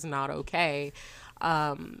 hey, this is not okay,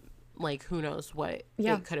 like, who knows what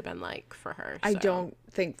it could have been like for her. I don't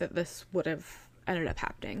think that this would have ended up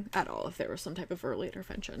happening at all if there was some type of early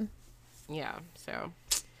intervention. Yeah, so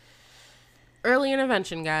early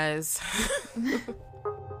intervention, guys.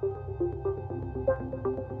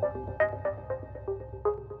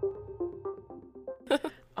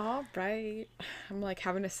 All right. I'm like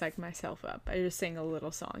having to psych myself up. I just sang a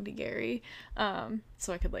little song to Gary,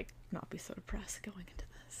 so I could like not be so depressed going into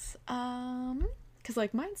this. Because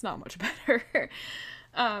like mine's not much better.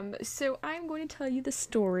 So I'm going to tell you the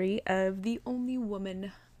story of the only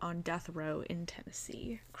woman on death row in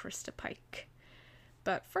Tennessee, Krista Pike.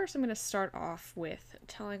 But first I'm going to start off with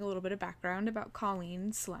telling a little bit of background about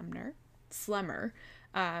Colleen Slemmer.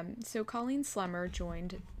 So Colleen Slemmer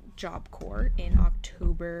joined Job Corps in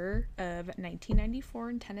October of 1994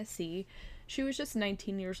 in Tennessee. She was just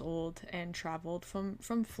 19 years old and traveled from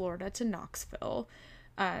Florida to Knoxville.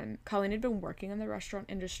 Colleen had been working in the restaurant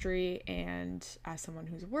industry, and as someone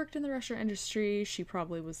who's worked in the restaurant industry, she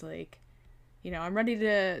probably was like, I'm ready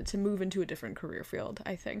to move into a different career field,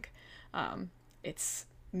 I think. It's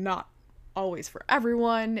not always for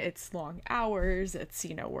everyone. It's long hours. It's,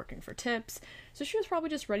 working for tips. So she was probably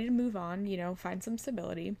just ready to move on, find some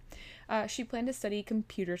stability. She planned to study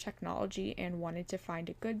computer technology and wanted to find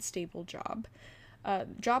a good, stable job.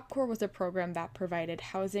 Job Corps was a program that provided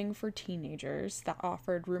housing for teenagers that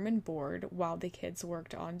offered room and board while the kids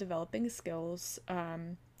worked on developing skills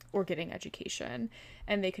or getting education.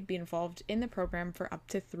 And they could be involved in the program for up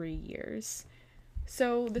to 3 years.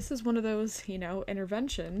 So this is one of those,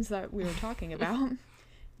 interventions that we were talking about.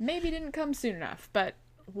 Maybe didn't come soon enough, but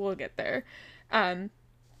we'll get there.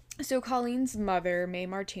 So Colleen's mother, Mae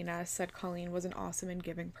Martinez, said Colleen was an awesome and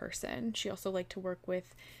giving person. She also liked to work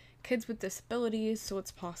with kids with disabilities, so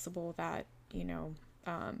it's possible that,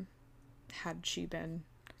 had she been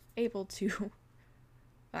able to,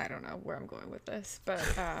 I don't know where I'm going with this, but,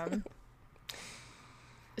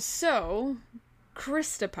 so,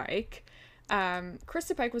 Krista Pike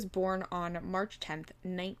was born on March 10th,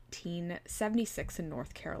 1976 in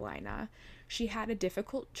North Carolina. She had a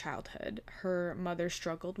difficult childhood. Her mother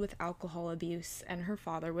struggled with alcohol abuse, and her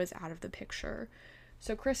father was out of the picture.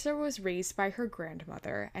 So Krista was raised by her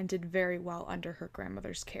grandmother and did very well under her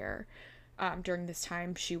grandmother's care. During this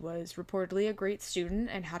time, she was reportedly a great student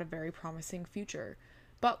and had a very promising future.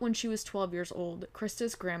 But when she was 12 years old,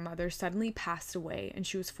 Krista's grandmother suddenly passed away, and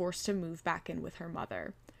she was forced to move back in with her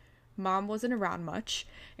mother. Mom wasn't around much,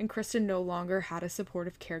 and Krista no longer had a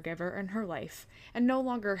supportive caregiver in her life, and no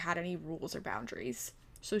longer had any rules or boundaries.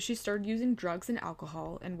 So she started using drugs and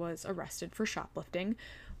alcohol and was arrested for shoplifting,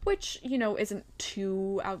 which, isn't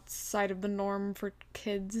too outside of the norm for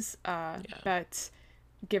kids, but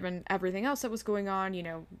given everything else that was going on,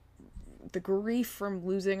 the grief from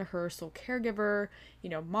losing her sole caregiver,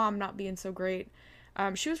 mom not being so great,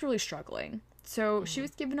 she was really struggling. So she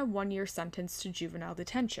was given a 1-year sentence to juvenile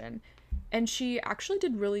detention, and she actually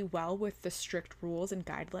did really well with the strict rules and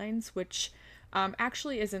guidelines, which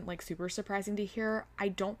actually isn't like super surprising to hear. I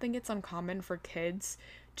don't think it's uncommon for kids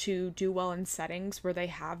to do well in settings where they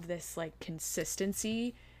have this like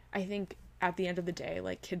consistency. I think at the end of the day,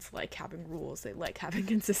 like kids like having rules, they like having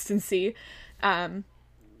consistency.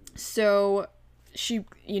 So she,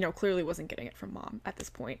 clearly wasn't getting it from mom at this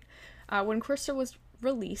point. When Krista was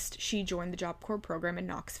released, she joined the Job Corps program in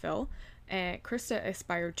Knoxville, and Krista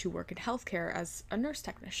aspired to work in healthcare as a nurse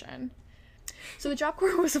technician. So the Job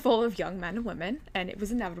Corps was full of young men and women, and it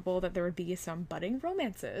was inevitable that there would be some budding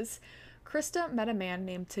romances. Krista met a man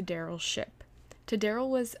named Tadarrell Shipp. Tadarrell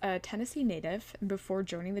was a Tennessee native, and before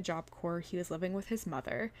joining the Job Corps, he was living with his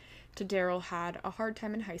mother. Tadarrell had a hard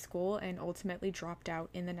time in high school and ultimately dropped out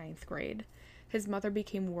in the 9th grade. His mother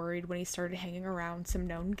became worried when he started hanging around some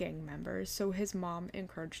known gang members, so his mom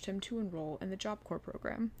encouraged him to enroll in the Job Corps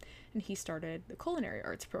program, and he started the culinary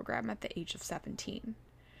arts program at the age of 17.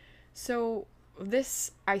 So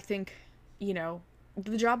this, I think, the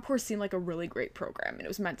Job Corps seemed like a really great program, and it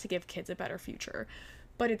was meant to give kids a better future,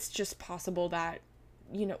 but it's just possible that,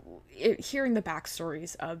 hearing the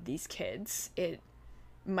backstories of these kids, it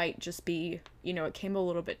might just be, it came a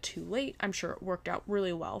little bit too late. I'm sure it worked out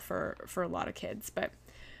really well for a lot of kids, but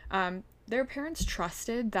their parents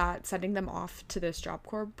trusted that sending them off to this Job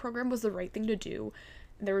Corps program was the right thing to do.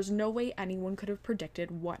 There was no way anyone could have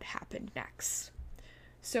predicted what happened next.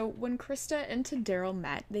 So when Krista and Tadarrell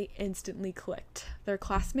met, they instantly clicked. Their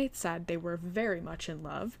classmates said they were very much in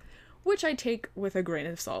love, which I take with a grain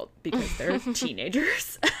of salt because they're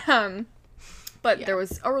teenagers. But there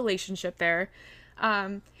was a relationship there.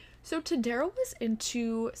 So Tadarrell was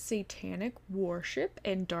into satanic worship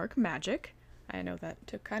and dark magic. I know that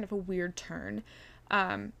took kind of a weird turn.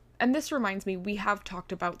 and this reminds me, we have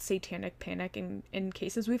talked about satanic panic in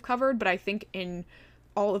cases we've covered, but I think in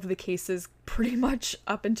all of the cases pretty much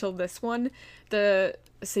up until this one, the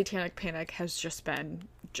satanic panic has just been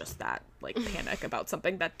just that, like, panic about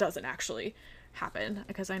something that doesn't actually happen,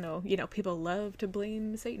 because I know, you know, people love to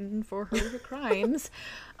blame Satan for her crimes.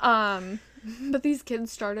 But these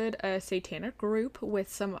kids started a satanic group with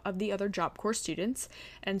some of the other Job Corps students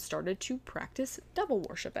and started to practice devil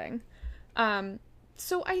worshipping.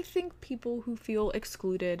 So I think people who feel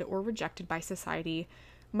excluded or rejected by society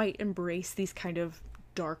might embrace these kind of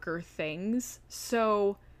darker things.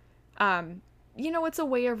 So, you know, it's a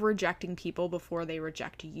way of rejecting people before they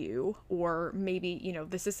reject you. Or maybe, you know,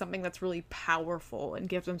 this is something that's really powerful and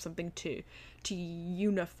gives them something to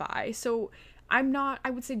unify. So I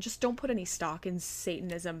would say just don't put any stock in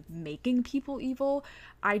Satanism making people evil.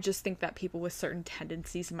 I just think that people with certain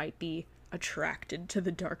tendencies might be attracted to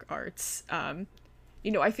the dark arts. You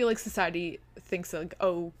know, I feel like society thinks, like,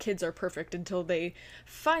 oh, kids are perfect until they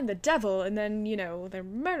find the devil and then, you know, they're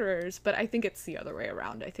murderers. But I think it's the other way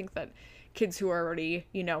around. I think that kids who are already,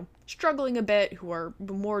 you know, struggling a bit, who are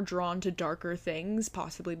more drawn to darker things,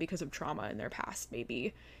 possibly because of trauma in their past,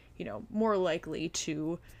 maybe, you know, more likely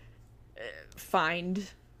to find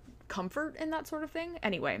comfort in that sort of thing.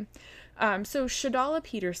 Anyway, so Shadala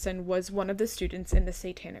Peterson was one of the students in the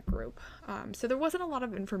satanic group. So there wasn't a lot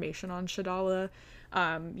of information on Shadala,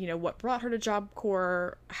 you know, what brought her to Job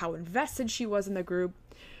Corps, how invested she was in the group.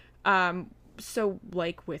 So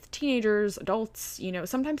like with teenagers, adults, you know,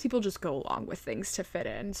 sometimes people just go along with things to fit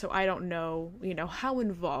in. So I don't know, you know, how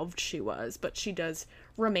involved she was, but she does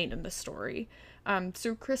remain in the story.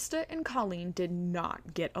 So Krista and Colleen did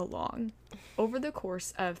not get along. Over the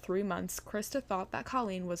course of 3 months, Krista thought that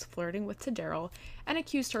Colleen was flirting with Daryl and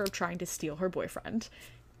accused her of trying to steal her boyfriend.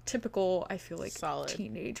 Typical, I feel like,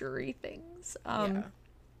 teenager-y things.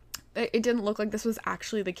 It didn't look like this was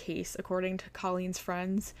actually the case, according to Colleen's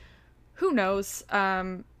friends. Who knows?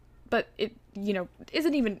 But it, you know,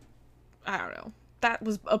 isn't even, I don't know. That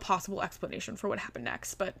was a possible explanation for what happened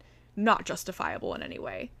next, but not justifiable in any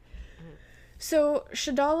way. So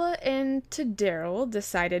Shadala and Daryl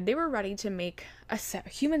decided they were ready to make a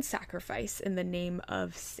human sacrifice in the name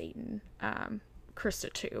of Satan.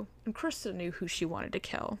 Krista too. And Krista knew who she wanted to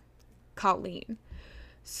kill. Colleen.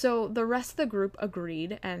 So the rest of the group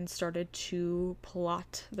agreed and started to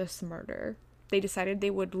plot this murder. They decided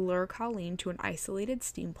they would lure Colleen to an isolated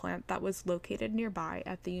steam plant that was located nearby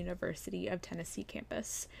at the University of Tennessee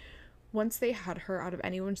campus. Once they had her out of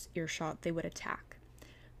anyone's earshot, they would attack.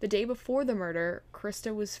 The day before the murder,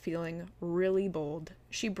 Krista was feeling really bold.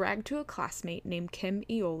 She bragged to a classmate named Kim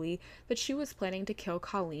Eoli that she was planning to kill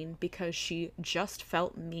Colleen because she just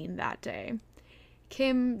felt mean that day.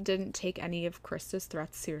 Kim didn't take any of Krista's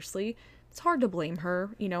threats seriously. It's hard to blame her.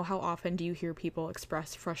 You know, how often do you hear people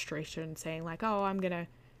express frustration saying, like, oh, I'm gonna...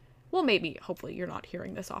 Well, maybe, hopefully you're not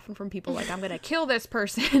hearing this often from people, like, I'm gonna kill this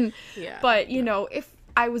person. Yeah. But, you know, if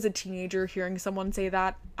I was a teenager hearing someone say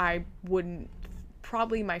that, I wouldn't...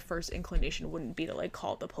 Probably my first inclination wouldn't be to, like,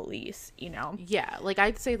 call the police, you know? Yeah, like,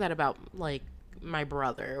 I'd say that about, like, my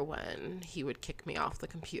brother when he would kick me off the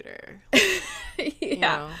computer. Yeah. You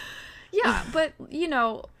know? Yeah, but, you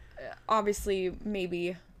know, obviously,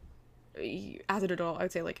 maybe... as an adult, I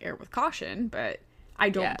would say, like, err with caution, but I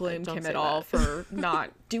don't blame Kim at all for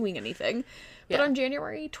not doing anything. But on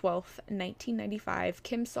January 12th, 1995,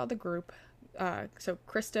 Kim saw the group, so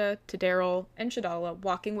Krista, Daryl, and Shadala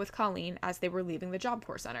walking with Colleen as they were leaving the Job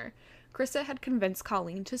Corps Center. Krista had convinced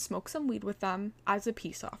Colleen to smoke some weed with them as a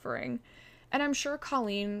peace offering. And I'm sure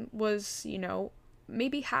Colleen was, you know,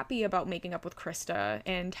 maybe happy about making up with Krista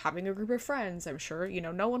and having a group of friends. I'm sure, you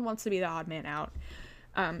know, no one wants to be the odd man out.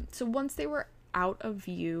 So once they were out of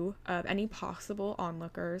view of any possible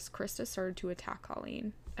onlookers, Krista started to attack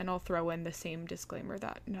Colleen. And I'll throw in the same disclaimer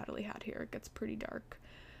that Natalie had here. It gets pretty dark.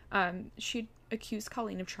 She accused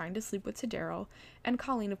Colleen of trying to sleep with Daryl, and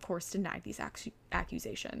Colleen, of course, denied these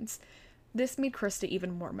accusations. This made Krista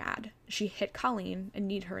even more mad. She hit Colleen and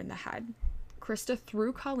kneed her in the head. Krista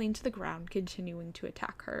threw Colleen to the ground, continuing to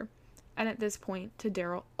attack her. And at this point,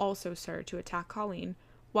 Daryl also started to attack Colleen,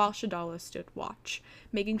 while Shadala stood watch,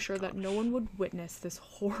 making sure that no one would witness this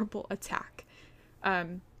horrible attack.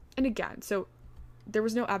 And again, so there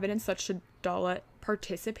was no evidence that Shadala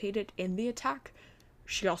participated in the attack.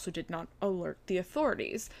 She also did not alert the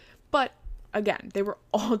authorities. But again, they were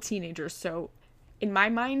all teenagers, so in my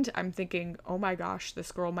mind, I'm thinking, oh my gosh,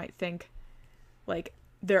 this girl might think, like,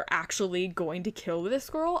 they're actually going to kill this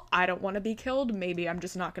girl. I don't want to be killed. Maybe I'm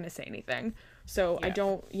just not going to say anything. So I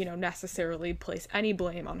don't, you know, necessarily place any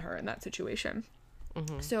blame on her in that situation.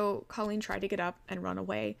 So Colleen tried to get up and run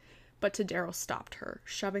away, but Daryl stopped her,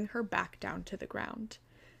 shoving her back down to the ground.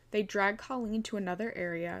 They dragged Colleen to another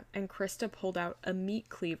area, and Krista pulled out a meat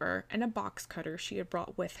cleaver and a box cutter she had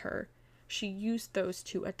brought with her. She used those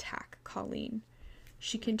to attack Colleen.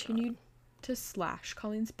 She continued to slash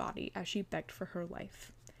Colleen's body as she begged for her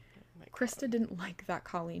life. Krista didn't like that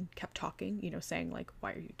Colleen kept talking, saying, like,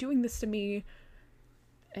 why are you doing this to me?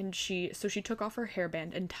 And she took off her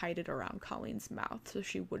hairband and tied it around Colleen's mouth so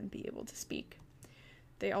she wouldn't be able to speak.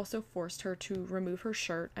 They also forced her to remove her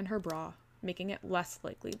shirt and her bra, making it less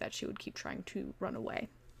likely that she would keep trying to run away.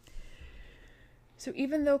 So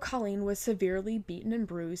even though Colleen was severely beaten and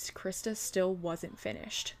bruised, Krista still wasn't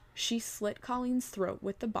finished. She slit Colleen's throat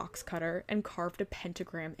with the box cutter and carved a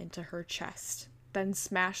pentagram into her chest, then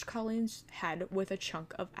smashed Colleen's head with a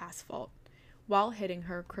chunk of asphalt. While hitting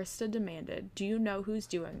her, Krista demanded, "Do you know who's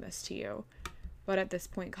doing this to you?" But at this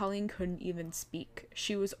point, Colleen couldn't even speak.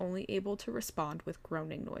 She was only able to respond with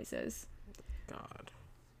groaning noises. God.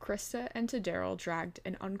 Krista and Daryl dragged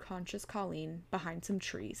an unconscious Colleen behind some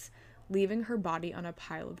trees, leaving her body on a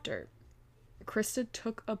pile of dirt. Krista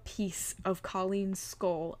took a piece of Colleen's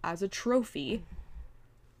skull as a trophy,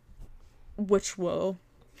 which will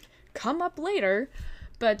come up later,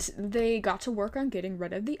 but they got to work on getting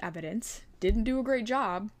rid of the evidence. Didn't do a great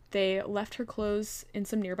job. They left her clothes in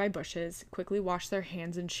some nearby bushes, quickly washed their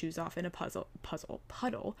hands and shoes off in a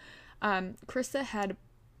puddle. Krista had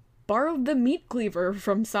borrowed the meat cleaver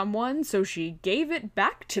from someone, so she gave it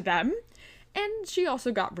back to them, and she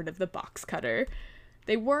also got rid of the box cutter.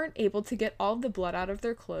 They weren't able to get all the blood out of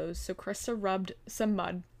their clothes, so Krista rubbed some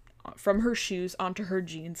mud from her shoes onto her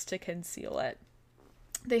jeans to conceal it.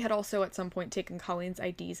 They had also at some point taken Colleen's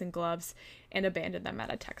IDs and gloves and abandoned them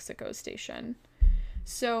at a Texaco station.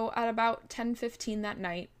 So at about 10:15 that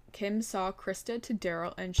night, Kim saw Krista,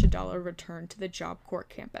 Daryl, and Shadala return to the Job Corps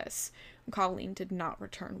campus. Colleen did not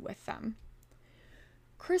return with them.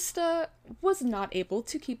 Krista was not able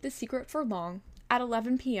to keep the secret for long. At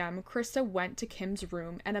 11 p.m., Krista went to Kim's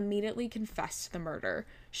room and immediately confessed to the murder.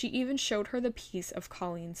 She even showed her the piece of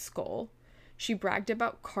Colleen's skull. She bragged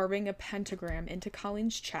about carving a pentagram into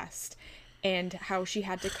Colleen's chest and how she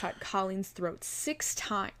had to cut Colleen's throat 6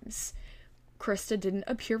 times. Krista didn't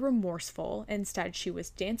appear remorseful. Instead, she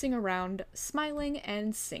was dancing around, smiling,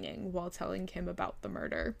 and singing while telling Kim about the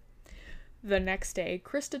murder. The next day,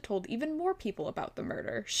 Krista told even more people about the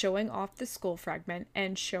murder, showing off the skull fragment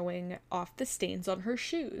and showing off the stains on her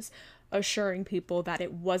shoes, assuring people that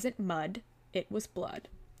it wasn't mud, it was blood.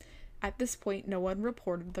 At this point, no one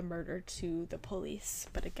reported the murder to the police,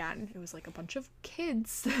 but again, it was like a bunch of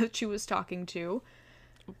kids that she was talking to.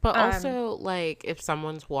 But also, like, if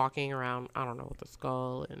someone's walking around, I don't know, with a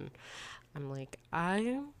skull, and I'm like,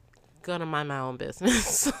 I'm gonna mind my own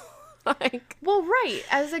business. Like, well, right.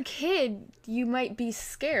 As a kid, you might be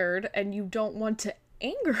scared and you don't want to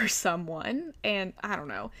anger someone. And I don't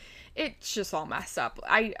know. It's just all messed up.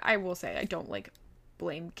 I will say I don't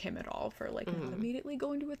blame Kim at all for not immediately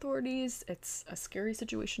going to authorities. It's a scary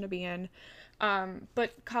situation to be in.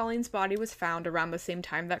 But Colleen's body was found around the same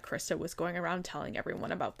time that Krista was going around telling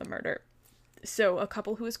everyone about the murder. So a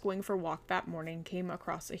couple who was going for a walk that morning came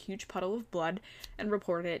across a huge puddle of blood and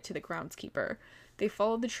reported it to the groundskeeper. They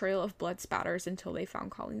followed the trail of blood spatters until they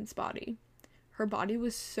found Colleen's body. Her body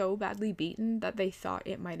was so badly beaten that they thought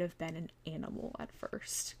it might have been an animal at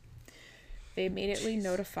first. They immediately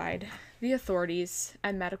notified the authorities,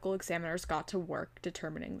 and medical examiners got to work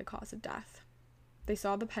determining the cause of death. They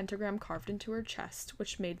saw the pentagram carved into her chest,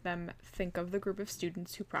 which made them think of the group of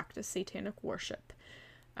students who practiced satanic worship.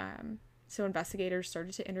 So investigators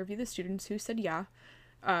started to interview the students who said yeah.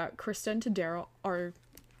 Krista and Daryl are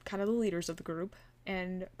kind of the leaders of the group,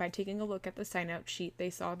 and by taking a look at the sign-out sheet, they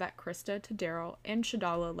saw that Krista, Daryl, and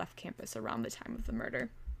Shadala left campus around the time of the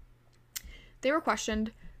murder. They were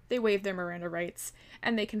questioned, they waived their Miranda rights,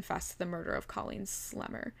 and they confessed the murder of Colleen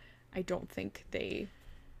Slemmer. I don't think they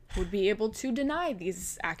would be able to deny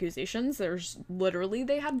these accusations.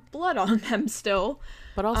 They had blood on them still.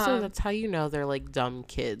 But also, that's how you know they're dumb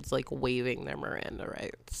kids, waiving their Miranda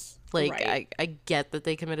rights. Right. I get that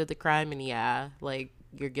they committed the crime, and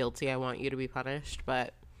you're guilty, I want you to be punished,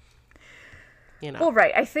 but Well,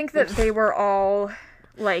 right. I think that they were all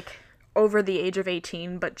over the age of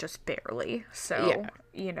 18, but just barely. So,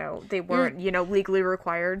 yeah. They weren't, legally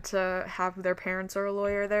required to have their parents or a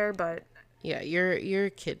lawyer there, but yeah, you're a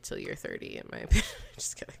kid till you're 30, in my opinion.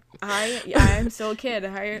 Just kidding. I'm still a kid.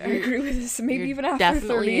 I agree with this. Maybe even after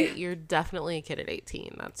 30. You're definitely a kid at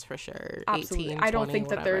 18. That's for sure. Absolutely. 18, 20, I don't think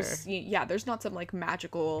whatever. That there's not some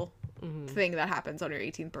magical thing that happens on your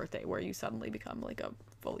 18th birthday where you suddenly become like a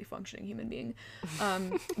fully functioning human being.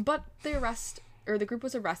 But the group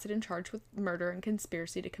was arrested and charged with murder and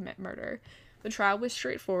conspiracy to commit murder. The trial was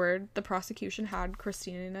straightforward. The prosecution had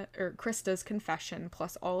Krista's confession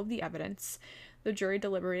plus all of the evidence. The jury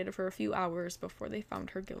deliberated for a few hours before they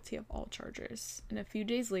found her guilty of all charges. And a few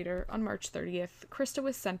days later, on March 30th, Krista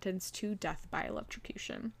was sentenced to death by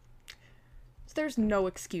electrocution. So there's no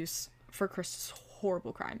excuse for Krista's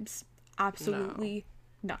horrible crimes. Absolutely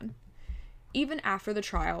none. Even after the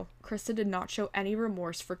trial, Krista did not show any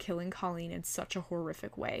remorse for killing Colleen in such a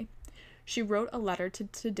horrific way. She wrote a letter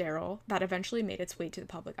to Daryl that eventually made its way to the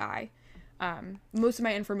public eye. Most of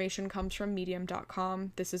my information comes from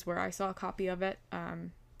medium.com. This is where I saw a copy of it.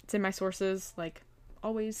 It's in my sources, like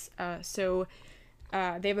always. So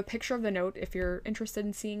they have a picture of the note if you're interested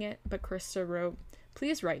in seeing it. But Krista wrote,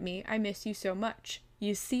 "Please write me. I miss you so much.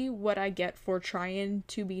 You see what I get for trying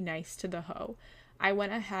to be nice to the hoe. I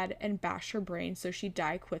went ahead and bashed her brain so she'd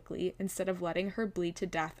die quickly instead of letting her bleed to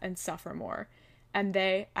death and suffer more. And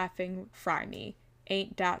they effing fry me.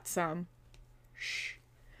 Ain't dat some shh."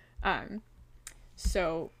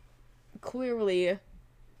 So clearly,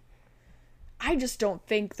 I just don't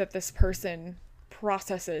think that this person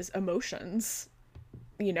processes emotions,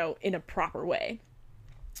 in a proper way.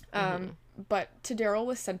 But Daryl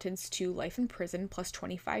was sentenced to life in prison plus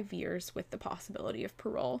 25 years with the possibility of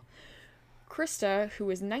parole. Krista, who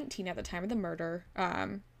was 19 at the time of the murder,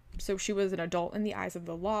 so she was an adult in the eyes of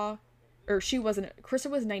the law, Krista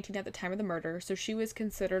was 19 at the time of the murder, so she was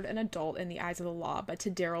considered an adult in the eyes of the law, but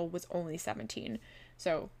Daryl was only 17.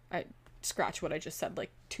 So I scratched what I just said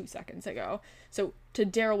like 2 seconds ago. So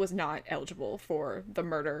Daryl was not eligible for the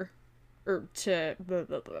murder, or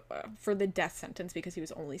for the death sentence because he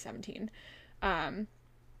was only 17.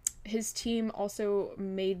 His team also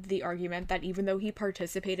made the argument that even though he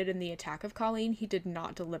participated in the attack of Colleen, he did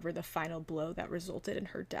not deliver the final blow that resulted in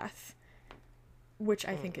her death, which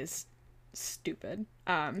I think is stupid.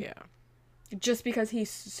 Just because he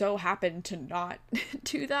so happened to not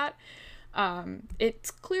do that.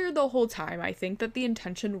 It's clear the whole time, I think, that the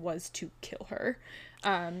intention was to kill her.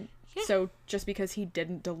 So just because he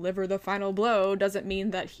didn't deliver the final blow doesn't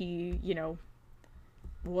mean that he,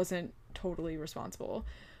 wasn't totally responsible.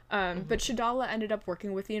 But Shadala ended up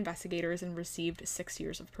working with the investigators and received 6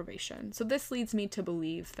 years of probation. So this leads me to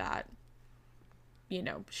believe that,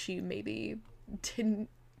 she maybe didn't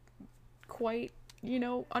quite,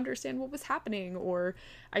 understand what was happening, or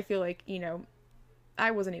I feel like,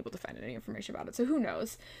 I wasn't able to find any information about it, so who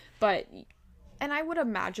knows. And I would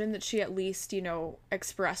imagine that she at least,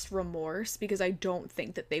 expressed remorse, because I don't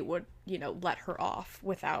think that they would, let her off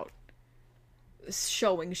without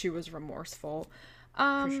showing she was remorseful.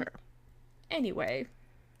 For sure. Anyway,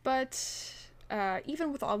 but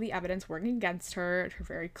even with all the evidence working against her and her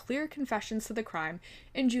very clear confessions to the crime,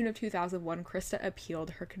 in June of 2001, Krista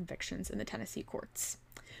appealed her convictions in the Tennessee courts.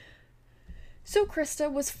 So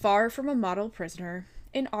Krista was far from a model prisoner.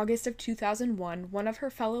 In August of 2001, one of her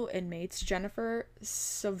fellow inmates, Jennifer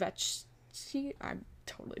Savetsky, I'm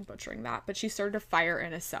totally butchering that, but she started a fire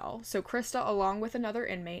in a cell. So Krista, along with another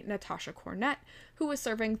inmate, Natasha Cornett, who was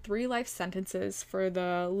serving 3 life sentences for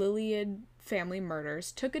the Lillian family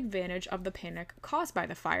murders, took advantage of the panic caused by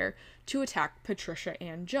the fire to attack Patricia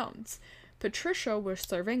Ann Jones. Patricia was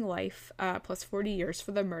serving life plus 40 years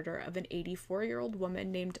for the murder of an 84-year-old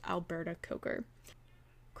woman named Alberta Coker.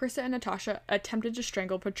 Krista and Natasha attempted to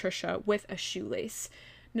strangle Patricia with a shoelace.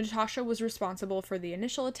 Natasha was responsible for the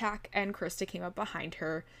initial attack, and Krista came up behind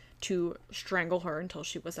her to strangle her until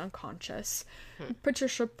she was unconscious.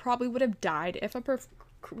 Patricia probably would have died if a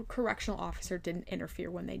correctional officer didn't interfere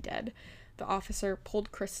when they did. The officer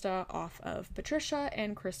pulled Krista off of Patricia,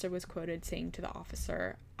 and Krista was quoted saying to the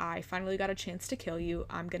officer, "I finally got a chance to kill you.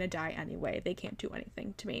 I'm gonna die anyway. They can't do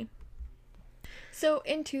anything to me." So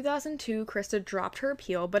in 2002, Krista dropped her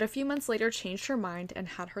appeal, but a few months later changed her mind and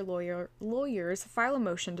had her lawyers file a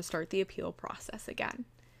motion to start the appeal process again.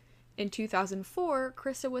 In 2004,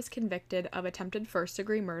 Krista was convicted of attempted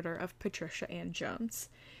first-degree murder of Patricia Ann Jones.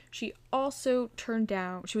 She was also turned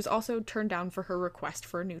down for her request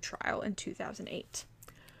for a new trial in 2008.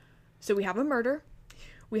 So we have a murder,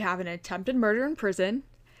 we have an attempted murder in prison,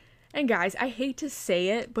 and guys, I hate to say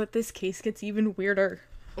it, but this case gets even weirder.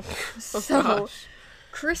 Gosh.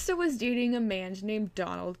 Krista was dating a man named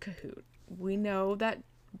Donald Cahoot. We know that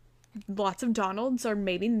lots of Donalds are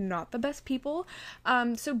maybe not the best people.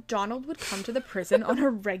 So Donald would come to the prison on a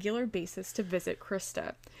regular basis to visit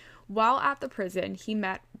Krista. While at the prison, he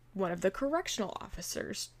met one of the correctional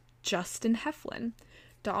officers, Justin Heflin.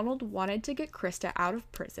 Donald wanted to get Krista out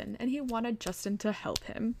of prison, and he wanted Justin to help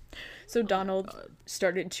him. So Donald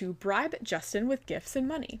started to bribe Justin with gifts and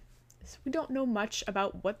money. So we don't know much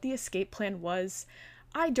about what the escape plan was.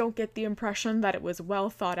 I don't get the impression that it was well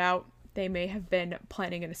thought out. They may have been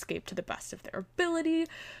planning an escape to the best of their ability,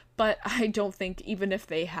 but I don't think even if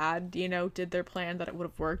they had, did their plan, that it would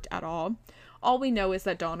have worked at all. All we know is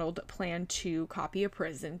that Donald planned to copy a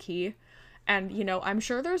prison key. And, I'm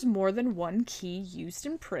sure there's more than one key used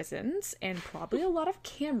in prisons, and probably a lot of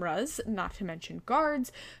cameras, not to mention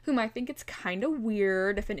guards, whom I think it's kind of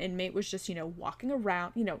weird if an inmate was just, walking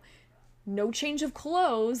around, no change of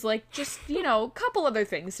clothes, like just, a couple other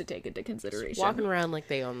things to take into consideration. Just walking around like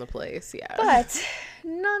they own the place, yeah. But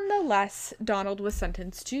nonetheless, Donald was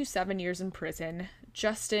sentenced to 7 years in prison.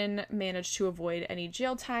 Justin managed to avoid any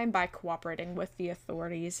jail time by cooperating with the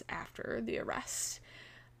authorities after the arrest.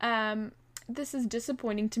 This is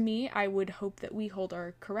disappointing to me. I would hope that we hold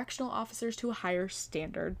our correctional officers to a higher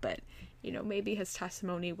standard, but, maybe his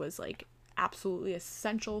testimony was, like, absolutely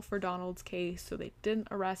essential for Donald's case, so they didn't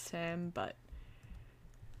arrest him, but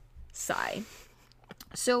sigh.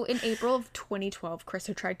 So in April of 2012,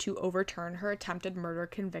 Krista tried to overturn her attempted murder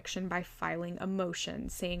conviction by filing a motion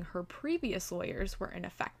saying her previous lawyers were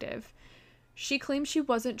ineffective. She claimed she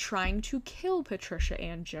wasn't trying to kill Patricia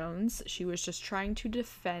Ann Jones. She was just trying to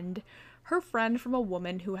defend her friend from a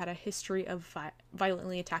woman who had a history of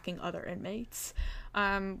violently attacking other inmates.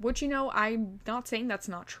 Which, I'm not saying that's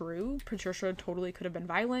not true. Patricia totally could have been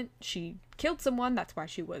violent. She killed someone. That's why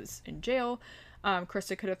she was in jail.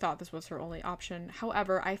 Krista could have thought this was her only option.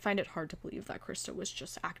 However, I find it hard to believe that Krista was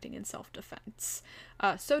just acting in self-defense.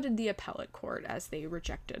 So did the appellate court, as they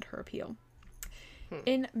rejected her appeal.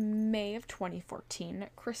 In May of 2014,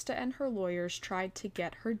 Krista and her lawyers tried to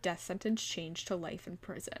get her death sentence changed to life in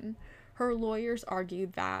prison. Her lawyers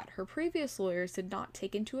argued that her previous lawyers did not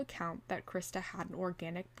take into account that Krista had an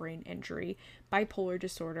organic brain injury, bipolar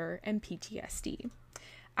disorder, and PTSD.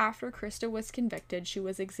 After Krista was convicted, she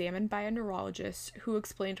was examined by a neurologist who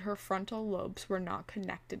explained her frontal lobes were not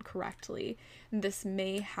connected correctly. This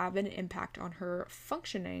may have an impact on her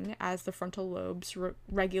functioning, as the frontal lobes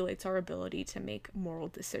regulates our ability to make moral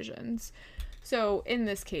decisions. So in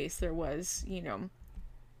this case, there was,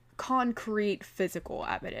 concrete physical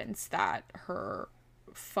evidence that her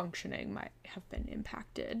functioning might have been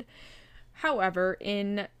impacted. However,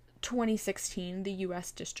 in 2016, the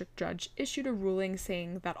U.S. District Judge issued a ruling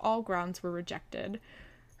saying that all grounds were rejected.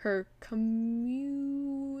 Her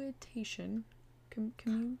commutation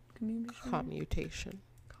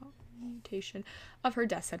of her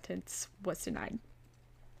death sentence was denied.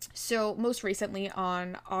 So, most recently,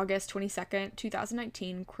 on August 22nd,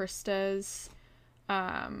 2019, Krista's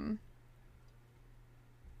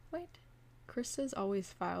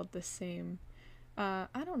always filed the same. I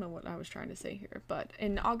don't know what I was trying to say here, but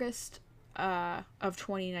in August of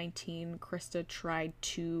 2019, Krista tried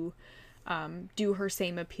to do her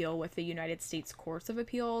same appeal with the United States Courts of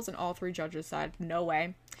Appeals, and all three judges said no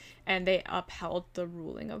way, and they upheld the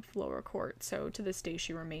ruling of lower court. So to this day,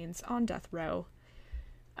 she remains on death row.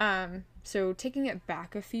 So taking it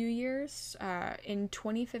back a few years, in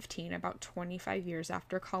 2015, about 25 years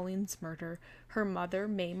after Colleen's murder, her mother,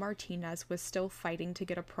 May Martinez, was still fighting to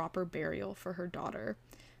get a proper burial for her daughter.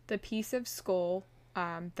 The piece of skull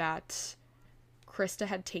that Krista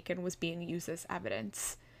had taken was being used as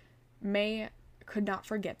evidence. May could not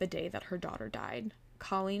forget the day that her daughter died.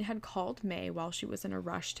 Colleen had called May while she was in a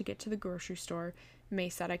rush to get to the grocery store. May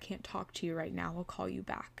said, "I can't talk to you right now, I'll call you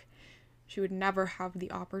back." She would never have the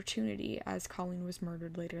opportunity, as Colleen was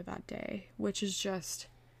murdered later that day, which is just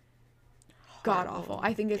god-awful.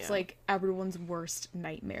 I think it's like everyone's worst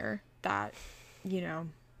nightmare that,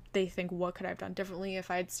 they think, what could I have done differently? If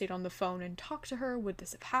I had stayed on the phone and talked to her, would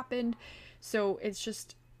this have happened? So it's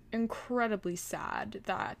just incredibly sad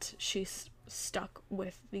that she's stuck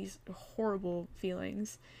with these horrible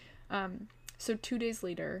feelings. So 2 days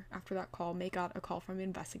later, after that call, May got a call from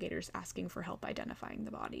investigators asking for help identifying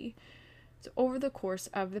the body. So over the course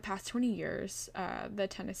of the past 20 years, the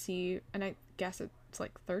Tennessee, and I guess it's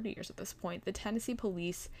like 30 years at this point, the Tennessee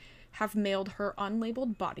police have mailed her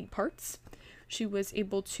unlabeled body parts. She was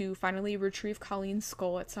able to finally retrieve Colleen's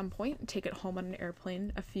skull at some point and take it home on an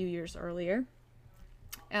airplane a few years earlier.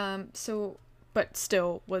 But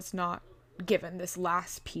still was not given this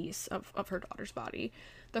last piece of her daughter's body.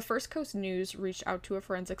 The First Coast News reached out to a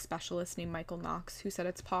forensic specialist named Michael Knox, who said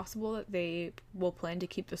it's possible that they will plan to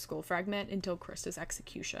keep the skull fragment until Krista's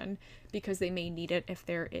execution, because they may need it if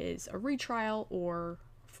there is a retrial or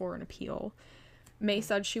for an appeal. May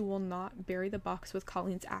said she will not bury the box with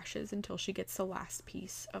Colleen's ashes until she gets the last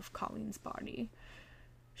piece of Colleen's body.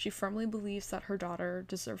 She firmly believes that her daughter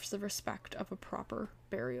deserves the respect of a proper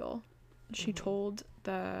burial. She told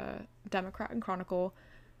the Democrat and Chronicle,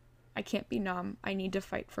 "I can't be numb. I need to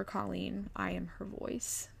fight for Colleen. I am her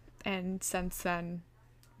voice." And since then,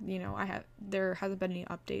 you know, there hasn't been any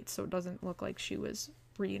updates, so it doesn't look like she was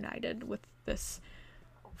reunited with this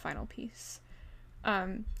final piece.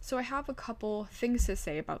 So I have a couple things to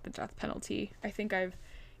say about the death penalty. I think I've,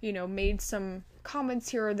 you know, made some comments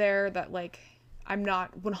here or there that, like, I'm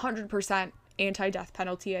not 100% anti-death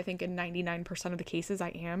penalty. I think in 99% of the cases I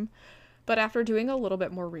am. But after doing a little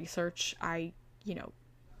bit more research, I, you know,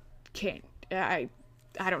 I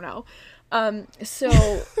don't know. So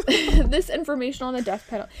this information on the death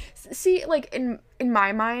penalty, see, like, in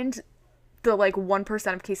my mind, the, like,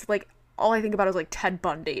 1% of cases, like, all I think about is, like, Ted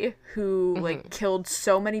Bundy, who, like, killed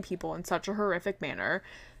so many people in such a horrific manner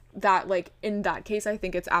that, like, in that case, I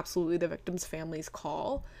think it's absolutely the victim's family's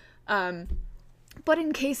call. But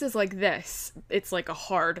in cases like this, it's, like, a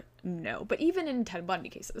hard no. But even in Ted Bundy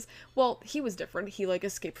cases, well, he was different. He, like,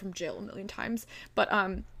 escaped from jail a million times. But,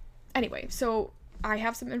 anyway, so I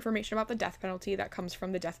have some information about the death penalty that comes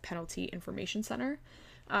from the Death Penalty Information Center.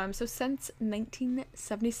 So since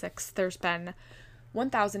 1976, there's been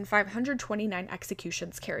 1,529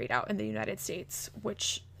 executions carried out in the United States,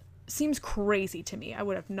 which seems crazy to me. I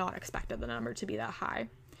would have not expected the number to be that high.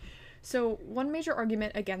 So one major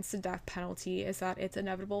argument against the death penalty is that it's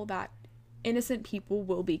inevitable that innocent people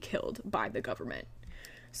will be killed by the government.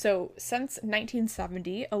 So since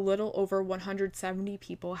 1970, a little over 170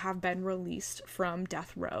 people have been released from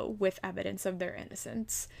death row with evidence of their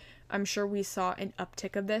innocence. I'm sure we saw an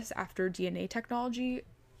uptick of this after DNA technology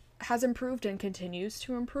has improved and continues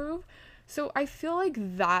to improve. So I feel like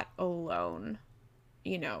that alone,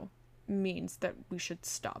 you know, means that we should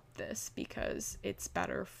stop this, because it's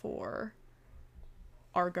better for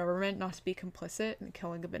our government not to be complicit in the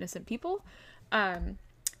killing of innocent people.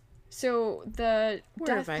 So the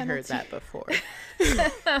Where have I heard that before?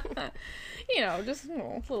 You know, just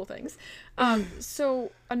little things.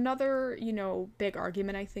 So another, you know, big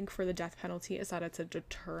argument I think for the death penalty is that it's a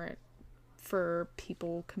deterrent for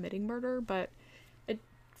people committing murder, but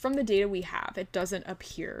from the data we have, it doesn't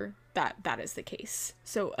appear that that is the case.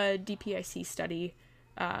 So a DPIC study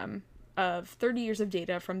of 30 years of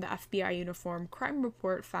data from the FBI Uniform Crime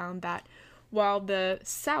Report found that while the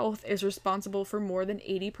South is responsible for more than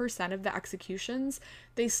 80% of the executions,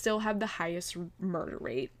 they still have the highest murder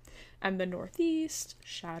rate. And the Northeast,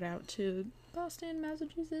 shout out to Boston,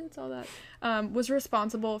 Massachusetts, all that, was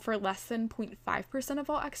responsible for less than 0.5% of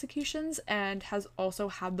all executions and has also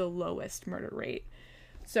had the lowest murder rate.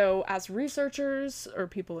 So as researchers or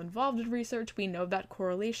people involved in research, we know that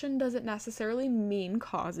correlation doesn't necessarily mean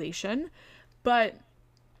causation, but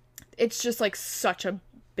it's just like such a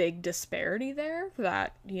big disparity there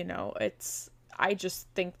that, you know, I just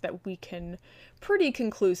think that we can pretty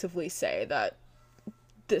conclusively say that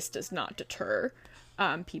this does not deter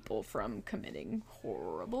people from committing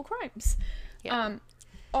horrible crimes. Yeah.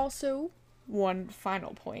 Also, one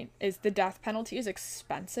final point is the death penalty is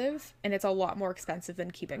expensive, and it's a lot more expensive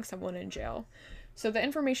than keeping someone in jail. So the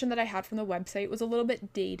information that I had from the website was a little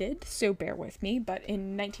bit dated, so bear with me, but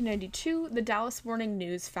in 1992, the Dallas Morning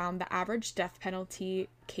News found the average death penalty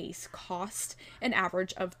case cost an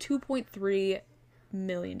average of $2.3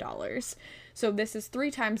 million. So this is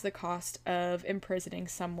 3 times the cost of imprisoning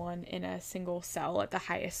someone in a single cell at the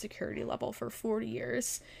highest security level for 40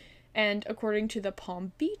 years. And according to the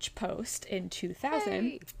Palm Beach Post in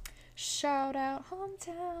 2000, shout out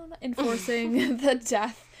hometown, enforcing the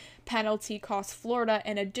death penalty cost Florida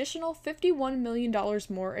an additional $51 million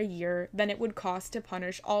more a year than it would cost to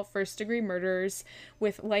punish all first-degree murderers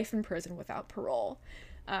with life in prison without parole.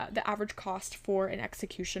 The average cost for an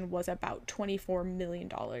execution was about $24 million.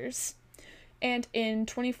 And in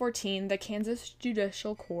 2014, the Kansas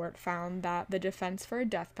Judicial Court found that the defense for a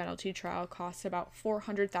death penalty trial costs about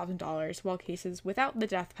 $400,000, while cases without the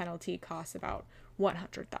death penalty cost about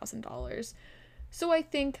 $100,000. So I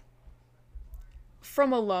think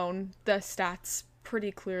from alone, the stats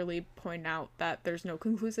pretty clearly point out that there's no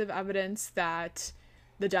conclusive evidence that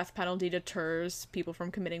the death penalty deters people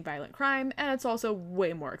from committing violent crime, and it's also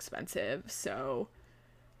way more expensive, so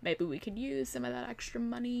maybe we could use some of that extra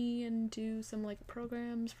money and do some, like,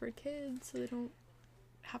 programs for kids so they don't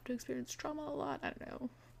have to experience trauma a lot. I don't know.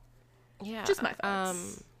 Yeah. Just my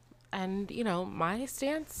thoughts. And, you know, my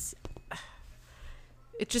stance,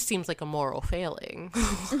 it just seems like a moral failing.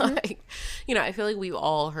 Like, you know, I feel like we've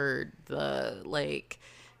all heard the, like,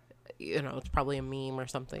 you know, it's probably a meme or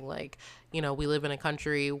something, like, you know, we live in a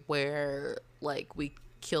country where, like, we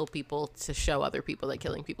kill people to show other people that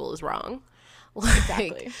killing people is wrong.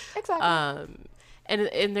 Exactly.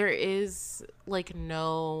 And there is like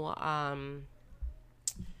no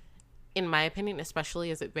in my opinion,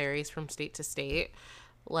 especially as it varies from state to state,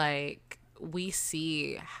 like we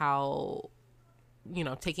see how, you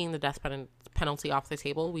know, taking the death penalty off the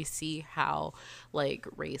table, we see how like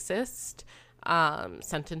racist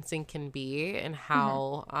sentencing can be, and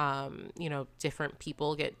how you know, different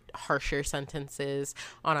people get harsher sentences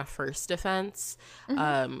on a first offense,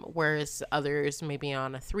 whereas others maybe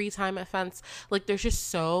on a 3-time offense. Like there's just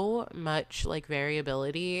so much like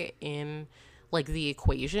variability in like the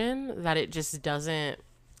equation that it just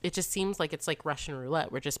seems like it's like Russian roulette.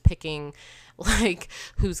 We're just picking like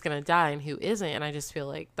who's gonna die and who isn't. And I just feel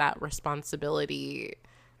like that responsibility,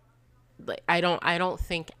 like I don't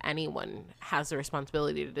think anyone has the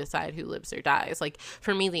responsibility to decide who lives or dies. Like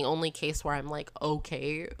for me, the only case where I'm like,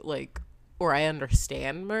 okay, like, or I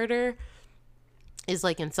understand murder is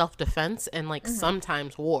like in self-defense and like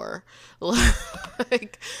sometimes war.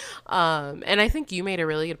 Like and I think you made a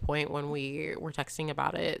really good point when we were texting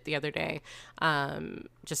about it the other day,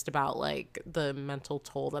 just about like the mental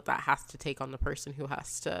toll that has to take on the person who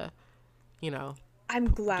has to, you know, I'm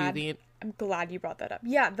glad you brought that up.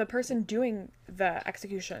 Yeah, the person doing the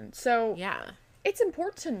execution. So yeah, it's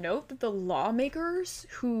important to note that the lawmakers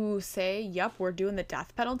who say, yep, we're doing the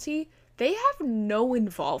death penalty, they have no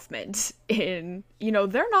involvement in, you know,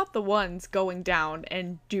 they're not the ones going down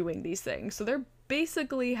and doing these things. So they're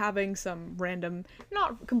basically having some random,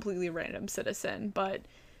 not completely random citizen, but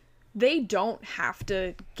they don't have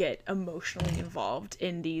to get emotionally involved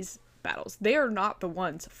in these battles. They are not the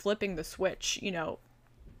ones flipping the switch, you know,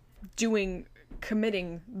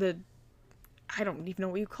 committing the, I don't even know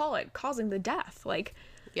what you call it, causing the death. Like,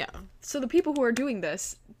 yeah. So the people who are doing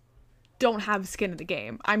this don't have skin in the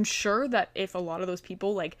game. I'm sure that if a lot of those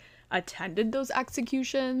people like attended those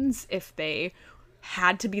executions, if they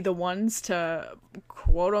had to be the ones to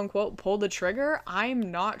quote unquote pull the trigger,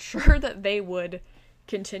 I'm not sure that they would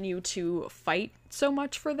continue to fight so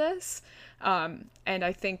much for this. And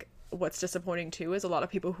I think what's disappointing too is a lot of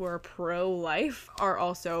people who are pro-life are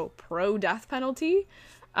also pro-death penalty.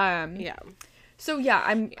 Yeah. So yeah,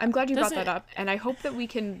 I'm glad you brought that up, and I hope that we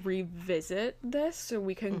can revisit this so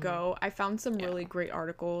we can go. I found some really great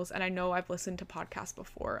articles, and I know I've listened to podcasts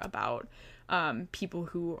before about people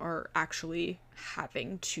who are actually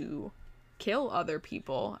having to kill other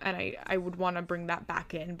people, and I would want to bring that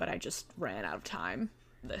back in, but I just ran out of time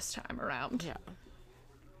this time around.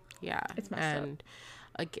 Yeah. It's messed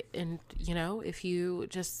up. And you know, if you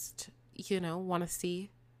just, you know, want to see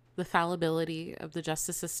the fallibility of the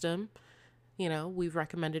justice system, you know, we've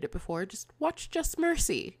recommended it before. Just watch Just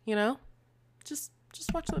Mercy, you know? Just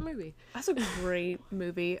watch that movie. That's a great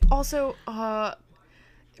movie. Also,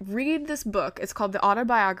 read this book. It's called The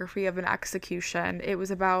Autobiography of an Execution. It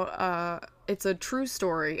was about, it's a true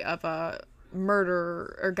story of a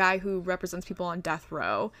murderer or guy who represents people on death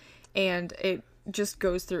row. And it just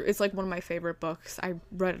goes through, it's like one of my favorite books. I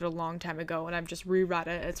read it a long time ago and I've just reread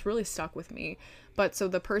it. It's really stuck with me. But so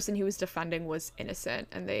the person he was defending was innocent,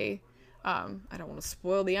 and they, I don't want to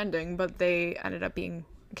spoil the ending, but they ended up being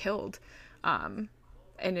killed. And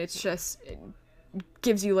it's just, it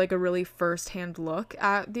gives you like a really first-hand look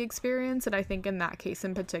at the experience. And I think in that case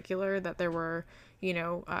in particular that there were, you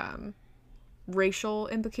know, racial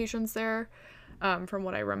implications there, from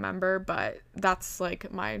what I remember. But that's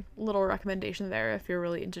like my little recommendation there if you're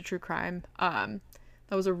really into true crime.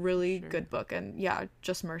 That was a really good book. And yeah,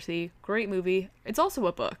 Just Mercy, great movie. It's also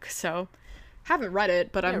a book, so haven't read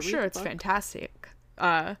it, but I'm sure it's fantastic.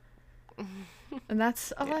 And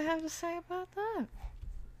that's all I have to say about that.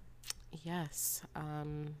 Yes.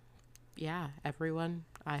 Yeah, everyone,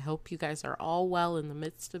 I hope you guys are all well in the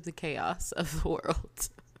midst of the chaos of the world.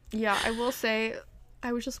 Yeah, I will say,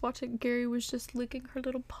 I was just watching, Gary was just licking her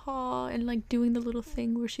little paw and like doing the little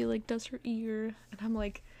thing where she like does her ear, and I'm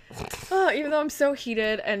like, oh, even though I'm so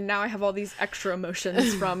heated and now I have all these extra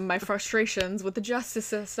emotions from my frustrations with the justice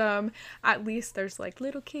system, at least there's like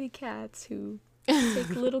little kitty cats who take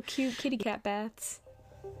little cute kitty cat baths.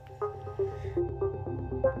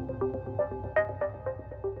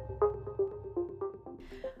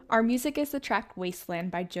 Our music is the track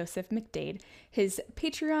Wasteland by Joseph McDade. His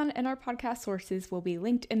Patreon and our podcast sources will be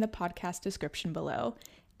linked in the podcast description below.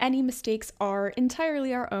 Any mistakes are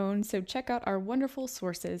entirely our own, so check out our wonderful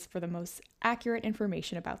sources for the most accurate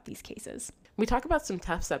information about these cases. We talk about some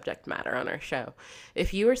tough subject matter on our show.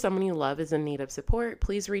 If you or someone you love is in need of support,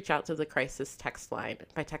 please reach out to the crisis text line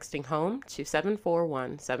by texting HOME to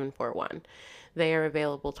 741-741. They are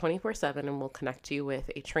available 24/7 and will connect you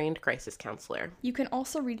with a trained crisis counselor. You can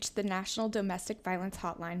also reach the National Domestic Violence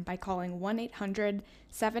Hotline by calling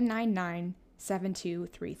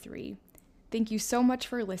 1-800-799-7233. Thank you so much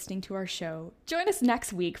for listening to our show. Join us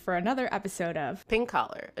next week for another episode of Pink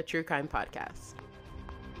Collar, a true crime podcast.